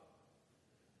teleao.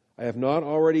 I have not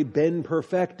already been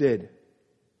perfected,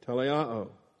 teleao.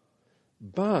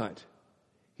 But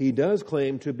he does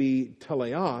claim to be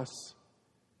teleos,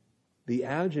 the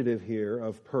adjective here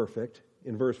of perfect,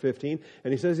 in verse 15,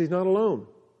 and he says he's not alone.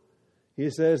 He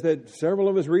says that several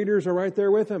of his readers are right there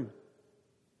with him.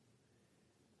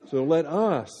 So let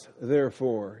us,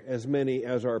 therefore, as many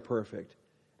as are perfect,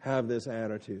 have this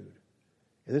attitude.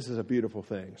 And this is a beautiful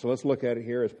thing. So let's look at it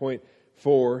here as point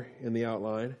 4 in the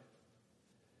outline.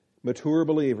 Mature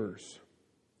believers.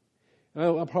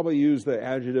 I'll probably use the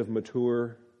adjective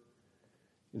mature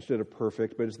instead of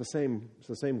perfect, but it's the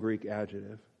same Greek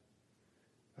adjective.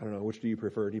 I don't know, which do you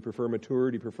prefer? Do you prefer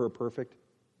mature? Do you prefer perfect?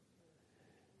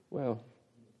 Well,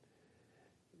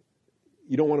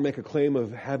 you don't want to make a claim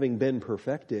of having been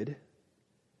perfected,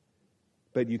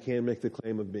 but you can make the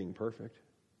claim of being perfect.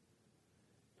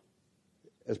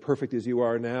 As perfect as you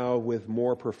are now, with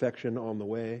more perfection on the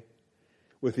way,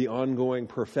 with the ongoing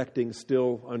perfecting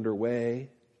still underway.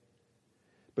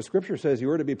 But Scripture says you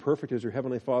are to be perfect as your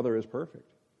Heavenly Father is perfect.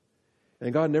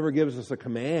 And God never gives us a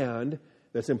command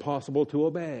that's impossible to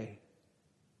obey.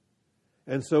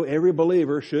 And so every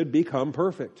believer should become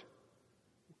perfect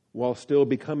while still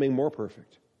becoming more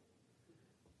perfect,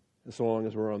 so long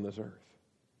as we're on this earth.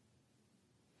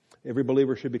 Every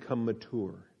believer should become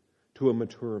mature, to a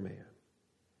mature man.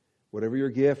 Whatever your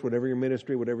gift, whatever your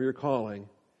ministry, whatever your calling,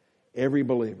 every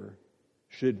believer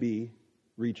should be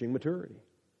reaching maturity.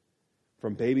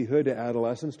 From babyhood to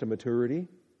adolescence to maturity.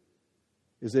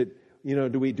 Is it,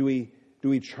 do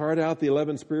we chart out the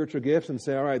 11 spiritual gifts and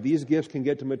say, all right, these gifts can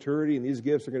get to maturity and these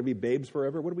gifts are going to be babes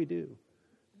forever? What do we do?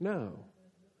 No.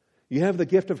 You have the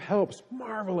gift of helps.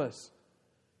 Marvelous.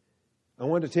 I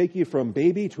want to take you from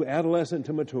baby to adolescent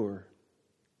to mature.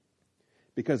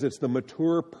 Because it's the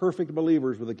mature, perfect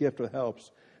believers with the gift of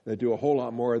helps that do a whole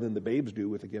lot more than the babes do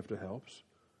with the gift of helps.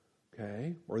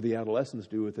 Okay? Or the adolescents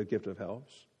do with the gift of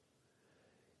helps.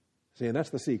 See, and that's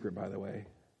the secret, by the way.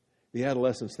 The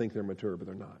adolescents think they're mature, but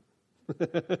they're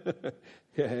not.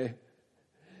 Okay?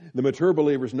 The mature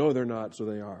believers know they're not, so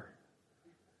they are.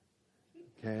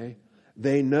 Okay?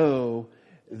 They know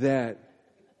that,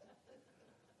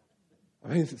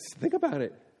 think about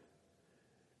it.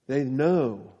 They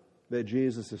know that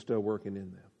Jesus is still working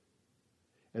in them.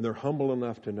 And they're humble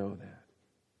enough to know that.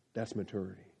 That's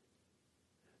maturity.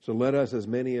 So let us, as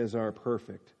many as are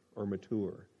perfect or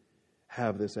mature,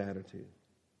 have this attitude.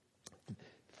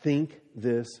 Think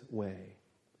this way.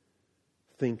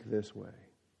 Think this way.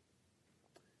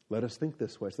 Let us think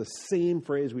this way. It's the same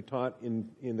phrase we taught in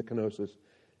the kenosis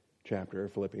chapter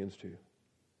of Philippians 2.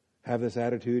 Have this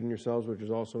attitude in yourselves, which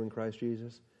is also in Christ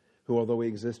Jesus, who, although he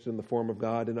existed in the form of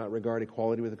God, did not regard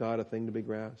equality with God a thing to be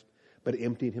grasped, but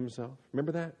emptied himself.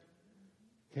 Remember that?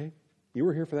 Okay? You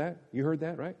were here for that? You heard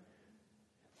that, right?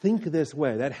 Think this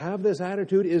way. That have this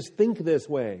attitude is think this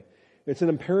way. It's an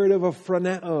imperative of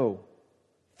phroneo.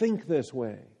 Think this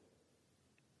way.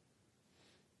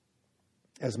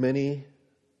 As many,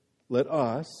 let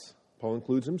us, Paul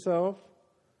includes himself,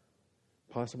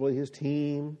 possibly his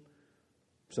team,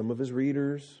 some of his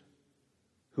readers,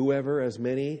 whoever, as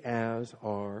many as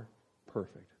are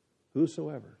perfect.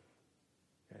 Whosoever.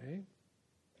 Okay?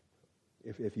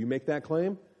 If you make that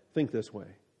claim, think this way.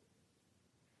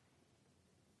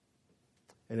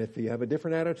 And if you have a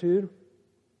different attitude,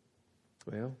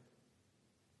 well,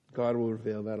 God will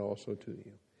reveal that also to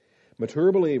you.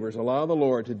 Mature believers allow the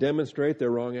Lord to demonstrate their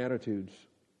wrong attitudes.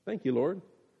 Thank you, Lord.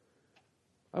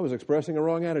 I was expressing a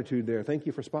wrong attitude there. Thank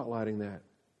you for spotlighting that.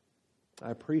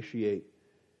 I appreciate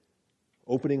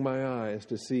opening my eyes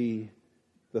to see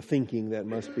the thinking that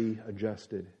must be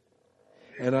adjusted.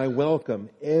 And I welcome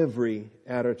every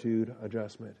attitude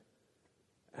adjustment.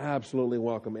 Absolutely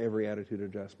welcome every attitude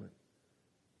adjustment.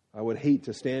 I would hate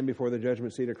to stand before the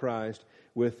judgment seat of Christ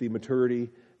with the maturity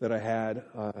that I had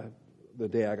the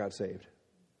day I got saved,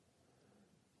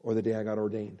 or the day I got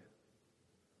ordained,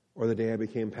 or the day I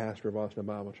became pastor of Austin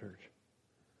Bible Church,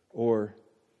 or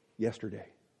yesterday.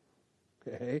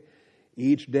 Okay?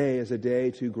 Each day is a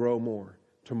day to grow more.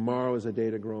 Tomorrow is a day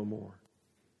to grow more.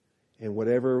 And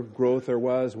whatever growth there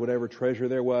was, whatever treasure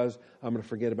there was, I'm going to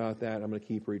forget about that. I'm going to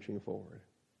keep reaching forward.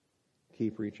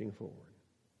 Keep reaching forward.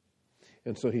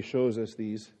 And so he shows us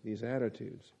these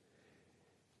attitudes.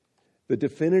 The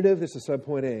definitive, this is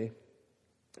subpoint A,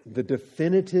 the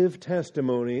definitive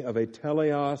testimony of a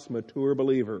teleos mature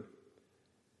believer.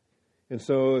 And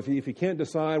so if you can't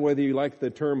decide whether you like the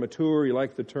term mature, you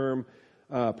like the term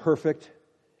perfect,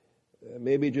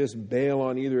 maybe just bail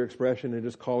on either expression and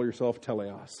just call yourself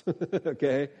teleos.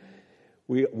 Okay?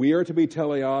 We are to be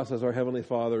teleos as our Heavenly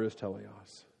Father is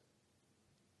teleos.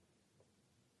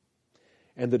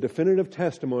 And the definitive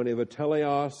testimony of a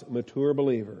teleos mature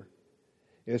believer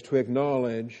is to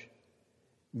acknowledge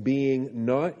being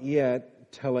not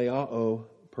yet teleao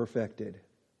perfected.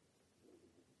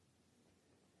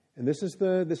 And this is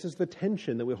the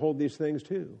tension that we hold these things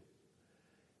to.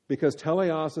 Because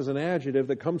teleos is an adjective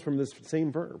that comes from this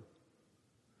same verb.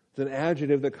 It's an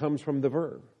adjective that comes from the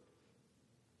verb.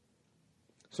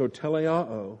 So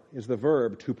teleao is the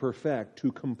verb to perfect,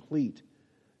 to complete,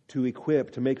 to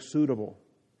equip, to make suitable.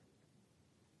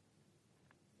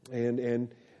 And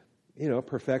you know,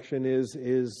 perfection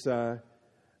is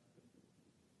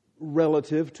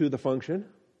relative to the function.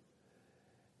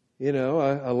 You know,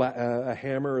 a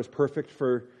hammer is perfect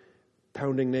for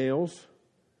pounding nails.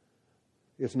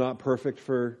 It's not perfect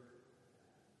for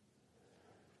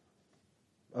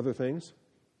other things.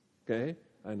 Okay?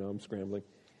 I know, I'm scrambling.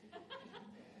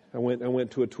 I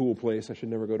went to a tool place. I should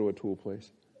never go to a tool place.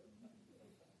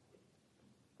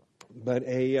 But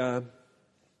it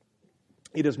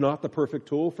is not the perfect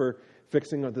tool for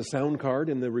fixing the sound card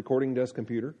in the recording desk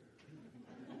computer.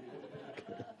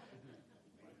 Okay.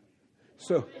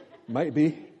 So, might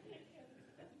be.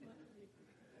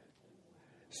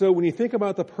 So when you think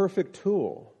about the perfect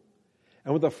tool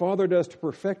and what the Father does to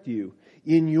perfect you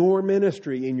in your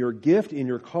ministry, in your gift, in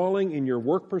your calling, in your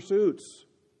work pursuits,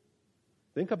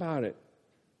 think about it.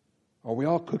 Are we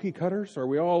all cookie cutters? Are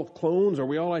we all clones? Are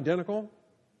we all identical?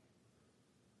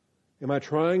 Am I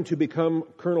trying to become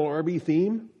Colonel R.B.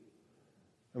 Theme?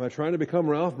 Am I trying to become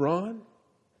Ralph Braun?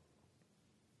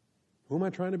 Who am I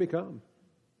trying to become?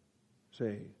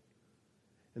 Say.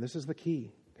 And this is the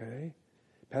key, okay?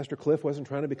 Pastor Cliff wasn't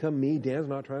trying to become me. Dan's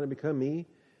not trying to become me.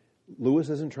 Lewis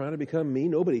isn't trying to become me.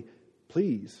 Nobody.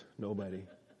 Please, nobody.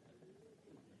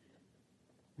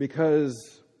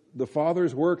 Because the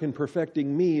Father's work in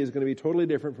perfecting me is going to be totally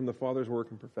different from the Father's work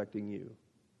in perfecting you.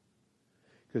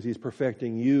 Because He's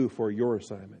perfecting you for your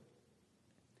assignment.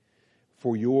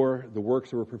 For the works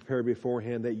that were prepared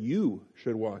beforehand that you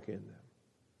should walk in them.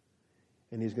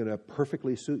 And He's going to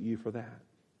perfectly suit you for that.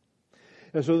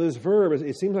 And so this verb,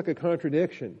 it seems like a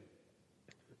contradiction.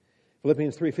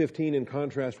 Philippians 3:15 in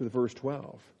contrast with verse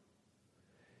 12.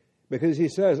 Because he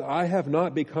says, I have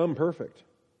not become perfect.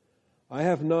 I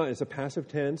have not, it's a passive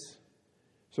tense.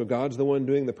 So God's the one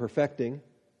doing the perfecting.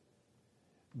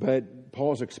 But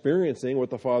Paul's experiencing what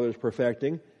the Father is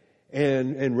perfecting.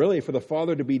 And really for the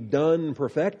Father to be done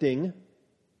perfecting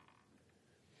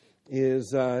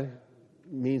means that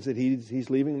he's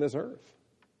leaving this earth.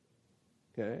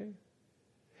 Okay?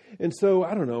 And so,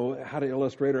 I don't know how to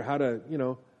illustrate or how to,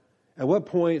 at what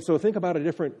point, so think about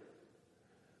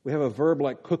we have a verb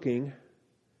like cooking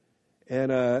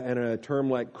and a term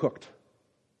like cooked.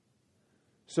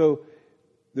 So,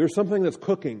 there's something that's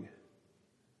cooking.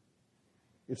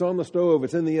 It's on the stove,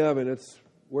 it's in the oven, it's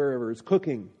wherever, it's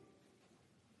cooking.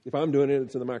 If I'm doing it,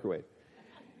 it's in the microwave.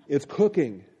 It's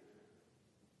cooking.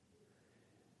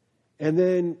 And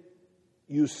then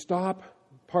you stop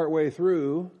partway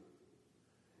through.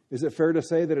 Is it fair to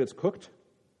say that it's cooked?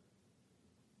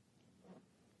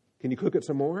 Can you cook it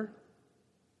some more?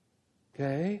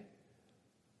 Okay.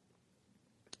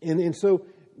 And so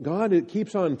God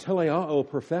keeps on teleao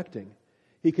perfecting.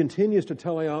 He continues to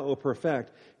teleao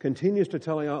perfect. Continues to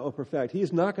teleao perfect.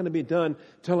 He's not going to be done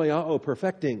teleao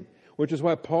perfecting. Which is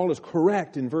why Paul is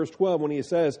correct in verse 12 when he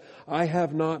says, I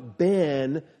have not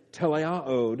been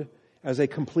teleaoed as a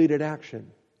completed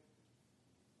action.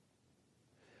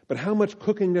 But how much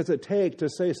cooking does it take to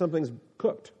say something's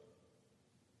cooked?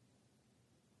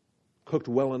 Cooked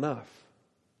well enough.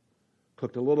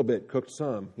 Cooked a little bit, cooked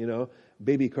some,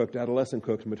 baby cooked, adolescent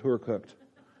cooked, mature cooked.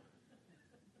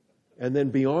 And then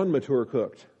beyond mature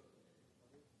cooked.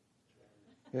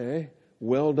 Okay?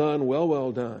 Well done,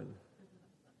 well done.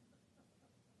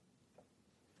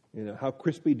 How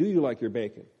crispy do you like your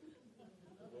bacon?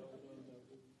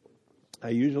 I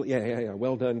usually, yeah.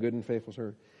 Well done, good and faithful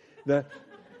servant.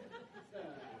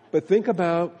 But think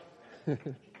about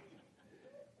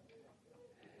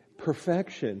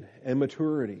perfection and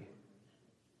maturity.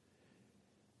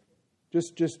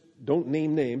 Just don't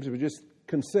name names, but just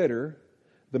consider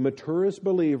the maturest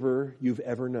believer you've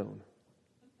ever known.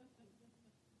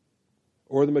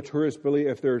 Or the maturest believer,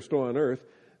 if they're still on earth,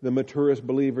 the maturest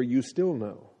believer you still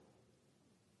know.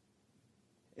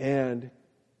 And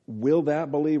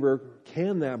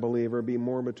can that believer be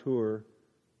more mature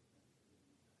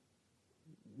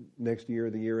next year,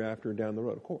 the year after, down the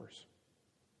road? Of course.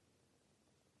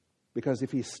 Because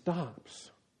if he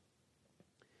stops,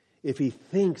 if he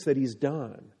thinks that he's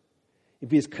done, if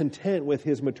he's content with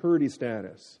his maturity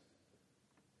status,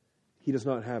 he does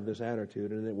not have this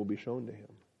attitude, and it will be shown to him.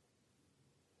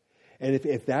 And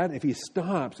if he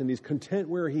stops and he's content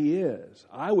where he is,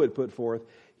 I would put forth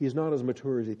he's not as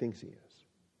mature as he thinks he is.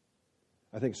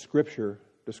 I think Scripture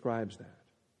describes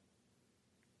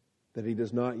that he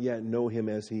does not yet know him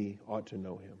as he ought to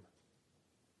know him.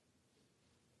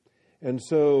 And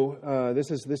so this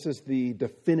is the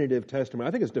definitive testimony.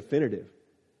 I think it's definitive.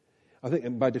 I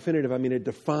think by definitive I mean it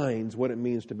defines what it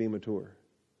means to be mature.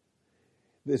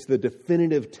 It's the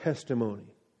definitive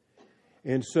testimony.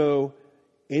 And so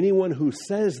anyone who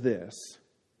says this,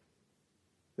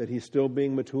 that he's still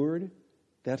being matured,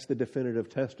 that's the definitive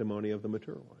testimony of the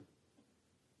mature one.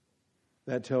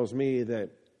 That tells me that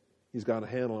he's got a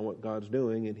handle on what God's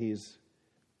doing, and he's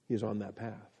on that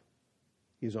path.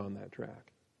 He's on that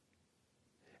track.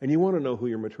 And you want to know who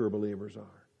your mature believers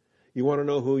are. You want to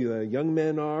know who the young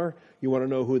men are. You want to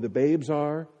know who the babes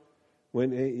are.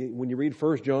 When you read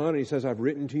 1 John, and he says, I've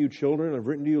written to you children, I've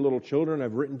written to you little children,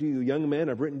 I've written to you young men,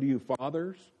 I've written to you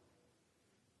fathers.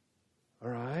 All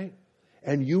right?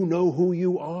 And you know who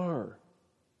you are.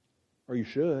 Or you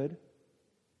should.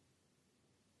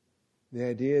 The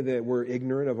idea that we're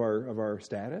ignorant of our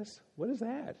status? What is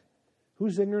that?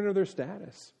 Who's ignorant of their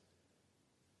status?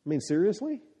 I mean,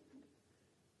 seriously?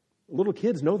 Little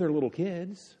kids know they're little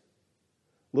kids.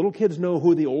 Little kids know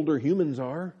who the older humans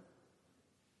are.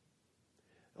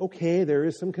 Okay, there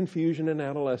is some confusion in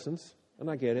adolescence, and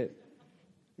I get it.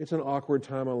 It's an awkward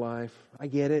time of life. I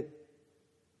get it.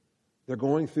 They're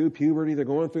going through puberty. They're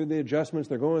going through the adjustments.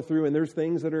 They're going through, and there's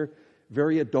things that are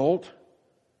very adult,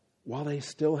 while they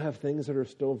still have things that are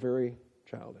still very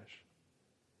childish.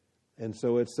 And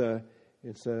so it's a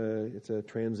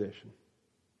transition.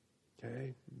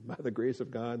 Okay, by the grace of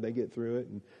God, they get through it,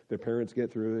 and their parents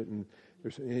get through it, and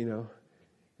there's and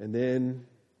then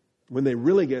when they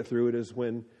really get through it is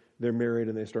when they're married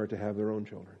and they start to have their own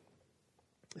children,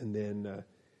 and then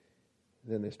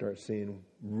they start seeing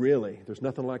really there's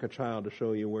nothing like a child to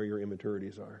show you where your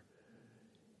immaturities are,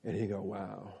 and you go,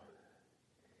 wow,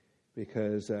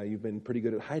 because you've been pretty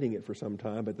good at hiding it for some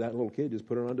time, but that little kid just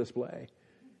put it on display,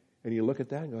 and you look at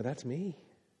that and go, that's me.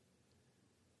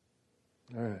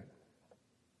 All right.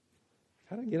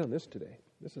 How did I get on this today?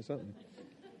 This is something.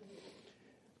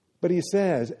 But he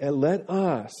says, and let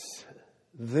us,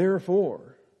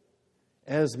 therefore,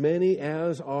 as many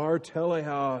as are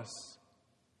teleos.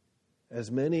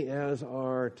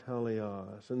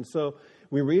 And so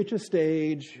we reach a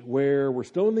stage where we're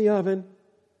still in the oven,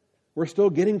 we're still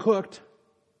getting cooked,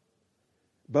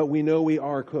 but we know we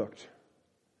are cooked.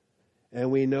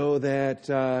 And we know that,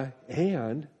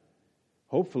 and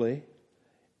hopefully,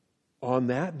 on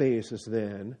that basis,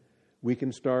 then, we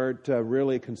can start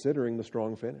really considering the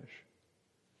strong finish.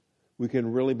 We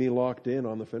can really be locked in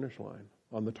on the finish line,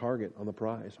 on the target, on the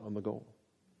prize, on the goal.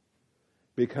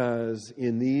 Because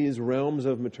in these realms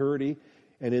of maturity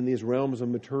and in these realms of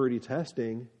maturity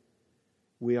testing,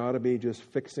 we ought to be just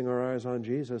fixing our eyes on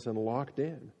Jesus and locked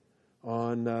in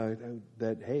on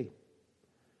that, hey,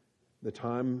 the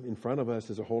time in front of us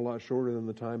is a whole lot shorter than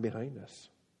the time behind us.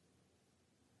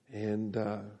 And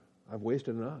I've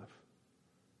wasted enough.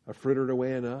 I've frittered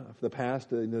away enough. The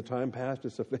time past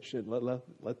is sufficient.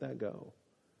 Let that go.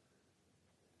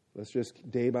 Let's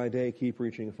just day by day keep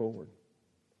reaching forward.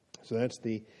 So that's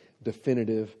the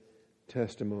definitive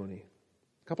testimony.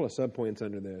 A couple of subpoints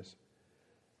under this.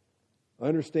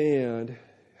 Understand,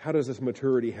 how does this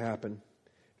maturity happen?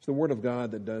 It's the Word of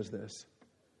God that does this.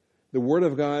 The Word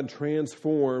of God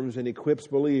transforms and equips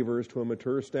believers to a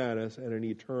mature status and an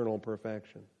eternal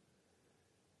perfection.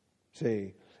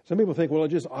 See, Some people think, well, it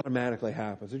just automatically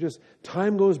happens. It just,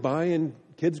 time goes by and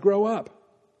kids grow up.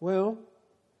 Well,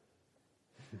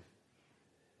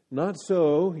 not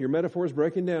so. Your metaphor is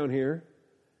breaking down here.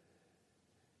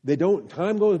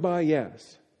 Time goes by,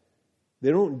 yes.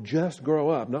 They don't just grow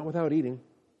up, not without eating.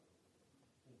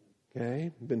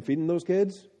 Okay? Been feeding those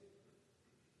kids?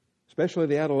 Especially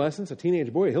the adolescents. A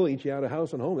teenage boy, he'll eat you out of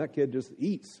house and home. That kid just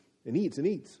eats and eats and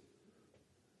eats.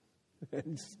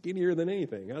 And skinnier than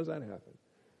anything. How does that happen?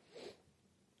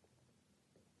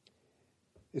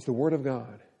 It's the Word of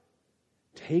God.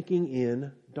 Taking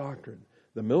in doctrine.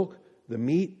 The milk, the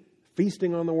meat,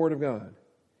 feasting on the Word of God.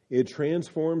 It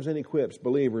transforms and equips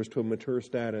believers to a mature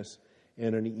status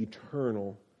and an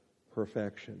eternal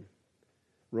perfection.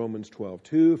 Romans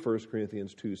 12:2, 1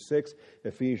 Corinthians 2:6,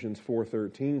 Ephesians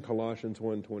 4:13, Colossians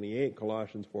 1:28,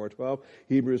 Colossians 4:12,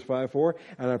 Hebrews 5:4,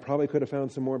 and I probably could have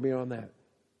found some more beyond that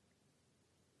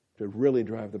to really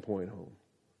drive the point home.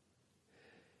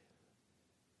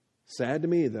 Sad to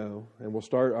me, though, and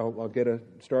I'll get a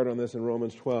start on this in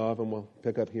Romans 12, and we'll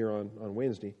pick up here on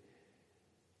Wednesday.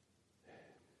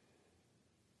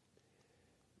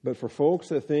 But for folks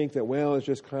that think that, well, it's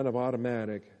just kind of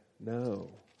automatic, no.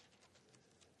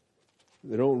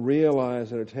 They don't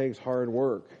realize that it takes hard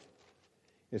work.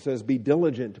 It says, be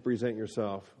diligent to present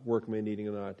yourself, workmen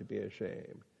needing not to be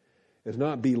ashamed. It's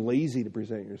not be lazy to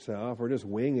present yourself or just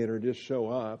wing it or just show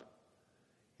up.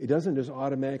 It doesn't just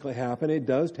automatically happen. It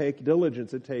does take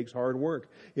diligence. It takes hard work.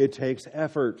 It takes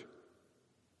effort.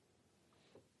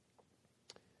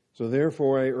 So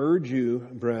therefore, I urge you,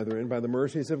 brethren, by the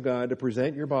mercies of God, to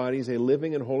present your bodies a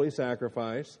living and holy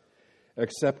sacrifice,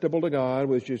 acceptable to God,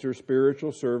 which is your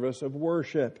spiritual service of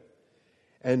worship.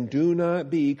 And do not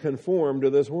be conformed to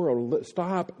this world.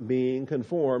 Stop being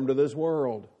conformed to this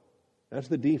world. That's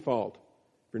the default.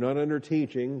 If you're not under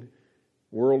teaching,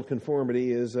 world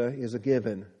conformity is a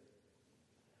given.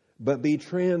 But be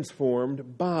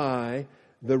transformed by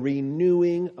the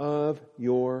renewing of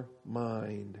your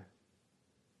mind.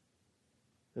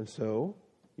 And so,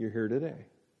 you're here today.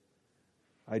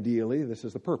 Ideally, this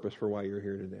is the purpose for why you're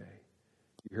here today.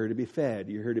 You're here to be fed.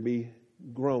 You're here to be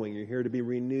growing. You're here to be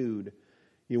renewed.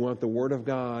 You want the Word of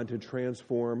God to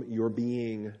transform your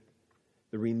being,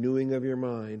 the renewing of your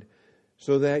mind,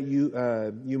 so that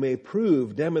you may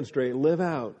prove, demonstrate, live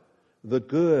out the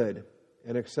good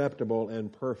and acceptable and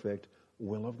perfect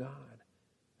will of God.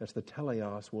 That's the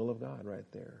teleos will of God right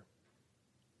there.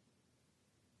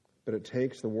 But it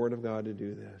takes the Word of God to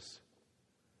do this.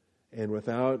 And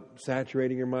without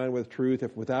saturating your mind with truth,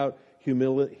 without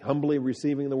humbly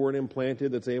receiving the Word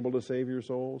implanted that's able to save your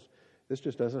souls, this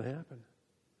just doesn't happen.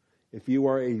 If you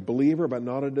are a believer but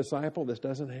not a disciple, this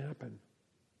doesn't happen.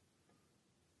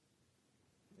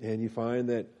 And you find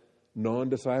that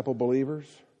non-disciple believers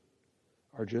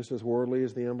are just as worldly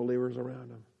as the unbelievers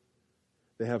around them.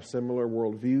 They have similar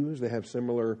worldviews. They have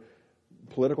similar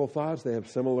political thoughts. They have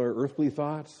similar earthly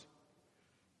thoughts.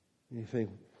 And you think,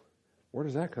 where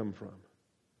does that come from?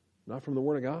 Not from the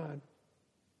Word of God.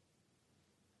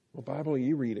 What Bible are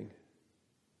you reading?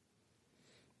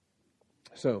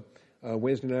 So,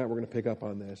 Wednesday night we're going to pick up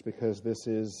on this because this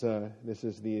is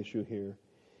the issue here.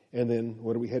 And then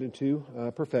what are we headed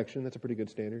to? Perfection. That's a pretty good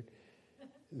standard.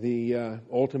 The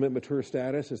ultimate mature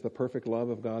status is the perfect love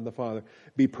of God the Father.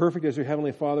 Be perfect as your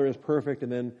heavenly Father is perfect.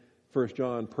 And then 1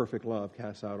 John, perfect love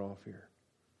casts out all fear.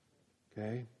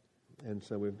 Okay? And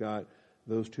so we've got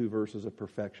those two verses of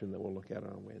perfection that we'll look at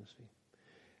on Wednesday.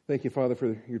 Thank you, Father,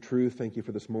 for your truth. Thank you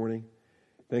for this morning.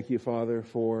 Thank you, Father,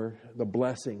 for the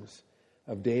blessings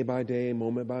of day by day,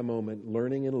 moment by moment,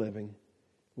 learning and living,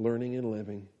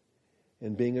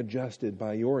 and being adjusted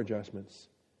by your adjustments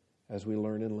as we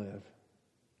learn and live.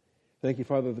 Thank you,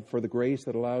 Father, for the grace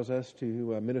that allows us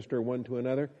to minister one to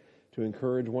another, to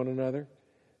encourage one another,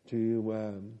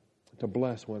 to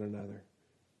bless one another.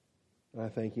 I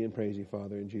thank you and praise you,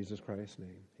 Father, in Jesus Christ's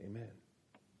name. Amen.